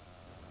 Jim.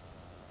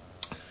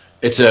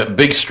 It's a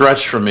big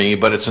stretch for me,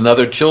 but it's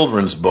another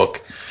children's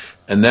book.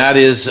 And that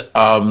is,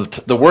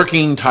 the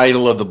working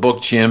title of the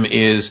book, Jim,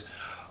 is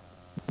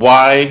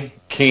Why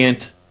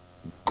Can't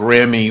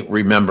Grammy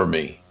Remember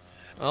Me?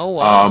 Oh,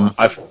 wow.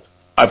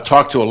 I've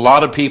talked to a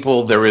lot of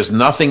people. There is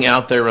nothing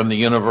out there in the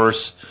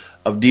universe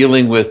of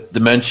dealing with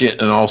dementia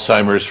and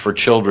Alzheimer's for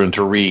children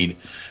to read.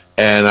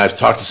 And I've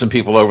talked to some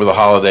people over the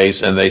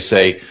holidays, and they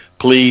say,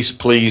 please,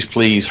 please,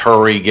 please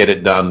hurry, get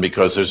it done,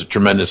 because there's a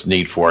tremendous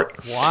need for it.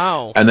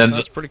 Wow. And then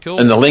that's pretty cool.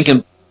 And the link,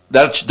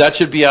 that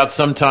should be out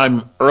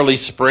sometime early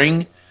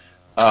spring.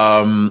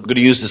 I'm going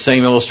to use the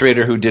same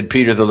illustrator who did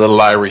Peter the Little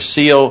Irish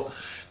Seal.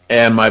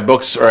 And my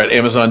books are at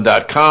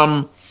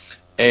Amazon.com.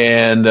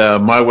 And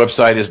my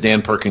website is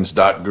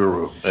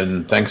danperkins.guru.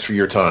 And thanks for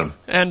your time.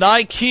 And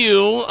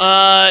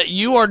IQ,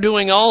 you are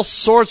doing all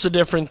sorts of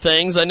different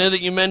things. I know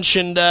that you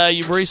mentioned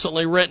you've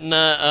recently written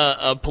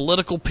a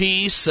political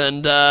piece,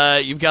 and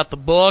you've got the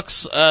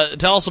books.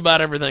 Tell us about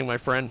everything, my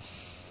friend.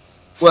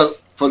 Well,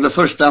 for the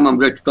first time, I'm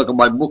going to talk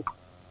about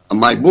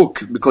my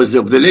book because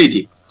of the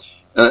lady.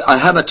 I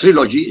have a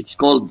trilogy. It's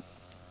called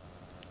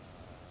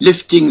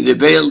Lifting the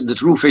Veil, The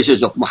True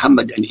Faces of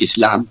Muhammad and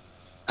Islam.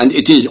 And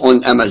it is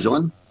on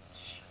Amazon.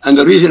 And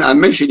the reason I'm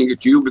mentioning it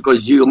to you,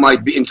 because you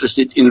might be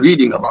interested in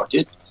reading about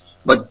it.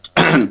 But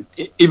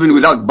even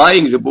without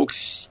buying the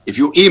books, if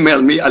you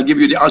email me, I'll give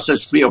you the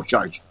answers free of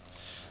charge.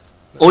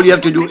 All you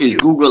have to do is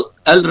Google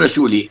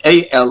Al-Rassoli,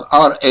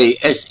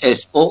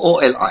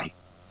 Alrassooli.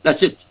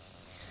 That's it.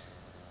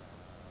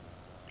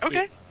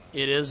 Okay.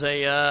 It is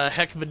a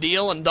heck of a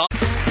deal. And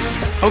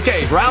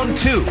Okay, round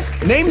 2.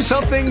 Name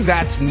something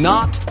that's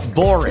not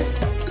boring.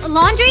 A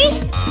laundry?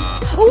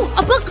 Ooh,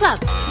 a book club.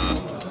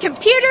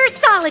 Computer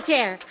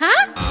solitaire,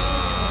 huh?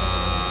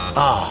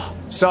 Ah,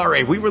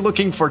 sorry, we were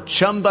looking for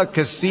Chumba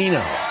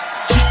Casino.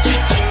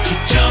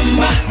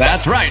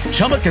 That's right,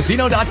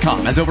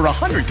 ChumbaCasino.com has over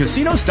 100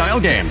 casino-style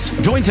games.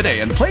 Join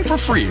today and play for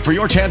free for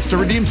your chance to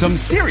redeem some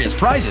serious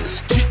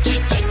prizes.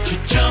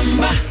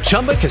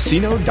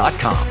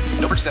 ChumbaCasino.com.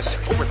 No purchase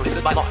necessary. Void where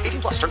prohibited by law.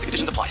 18+ terms and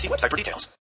conditions apply. See website for details.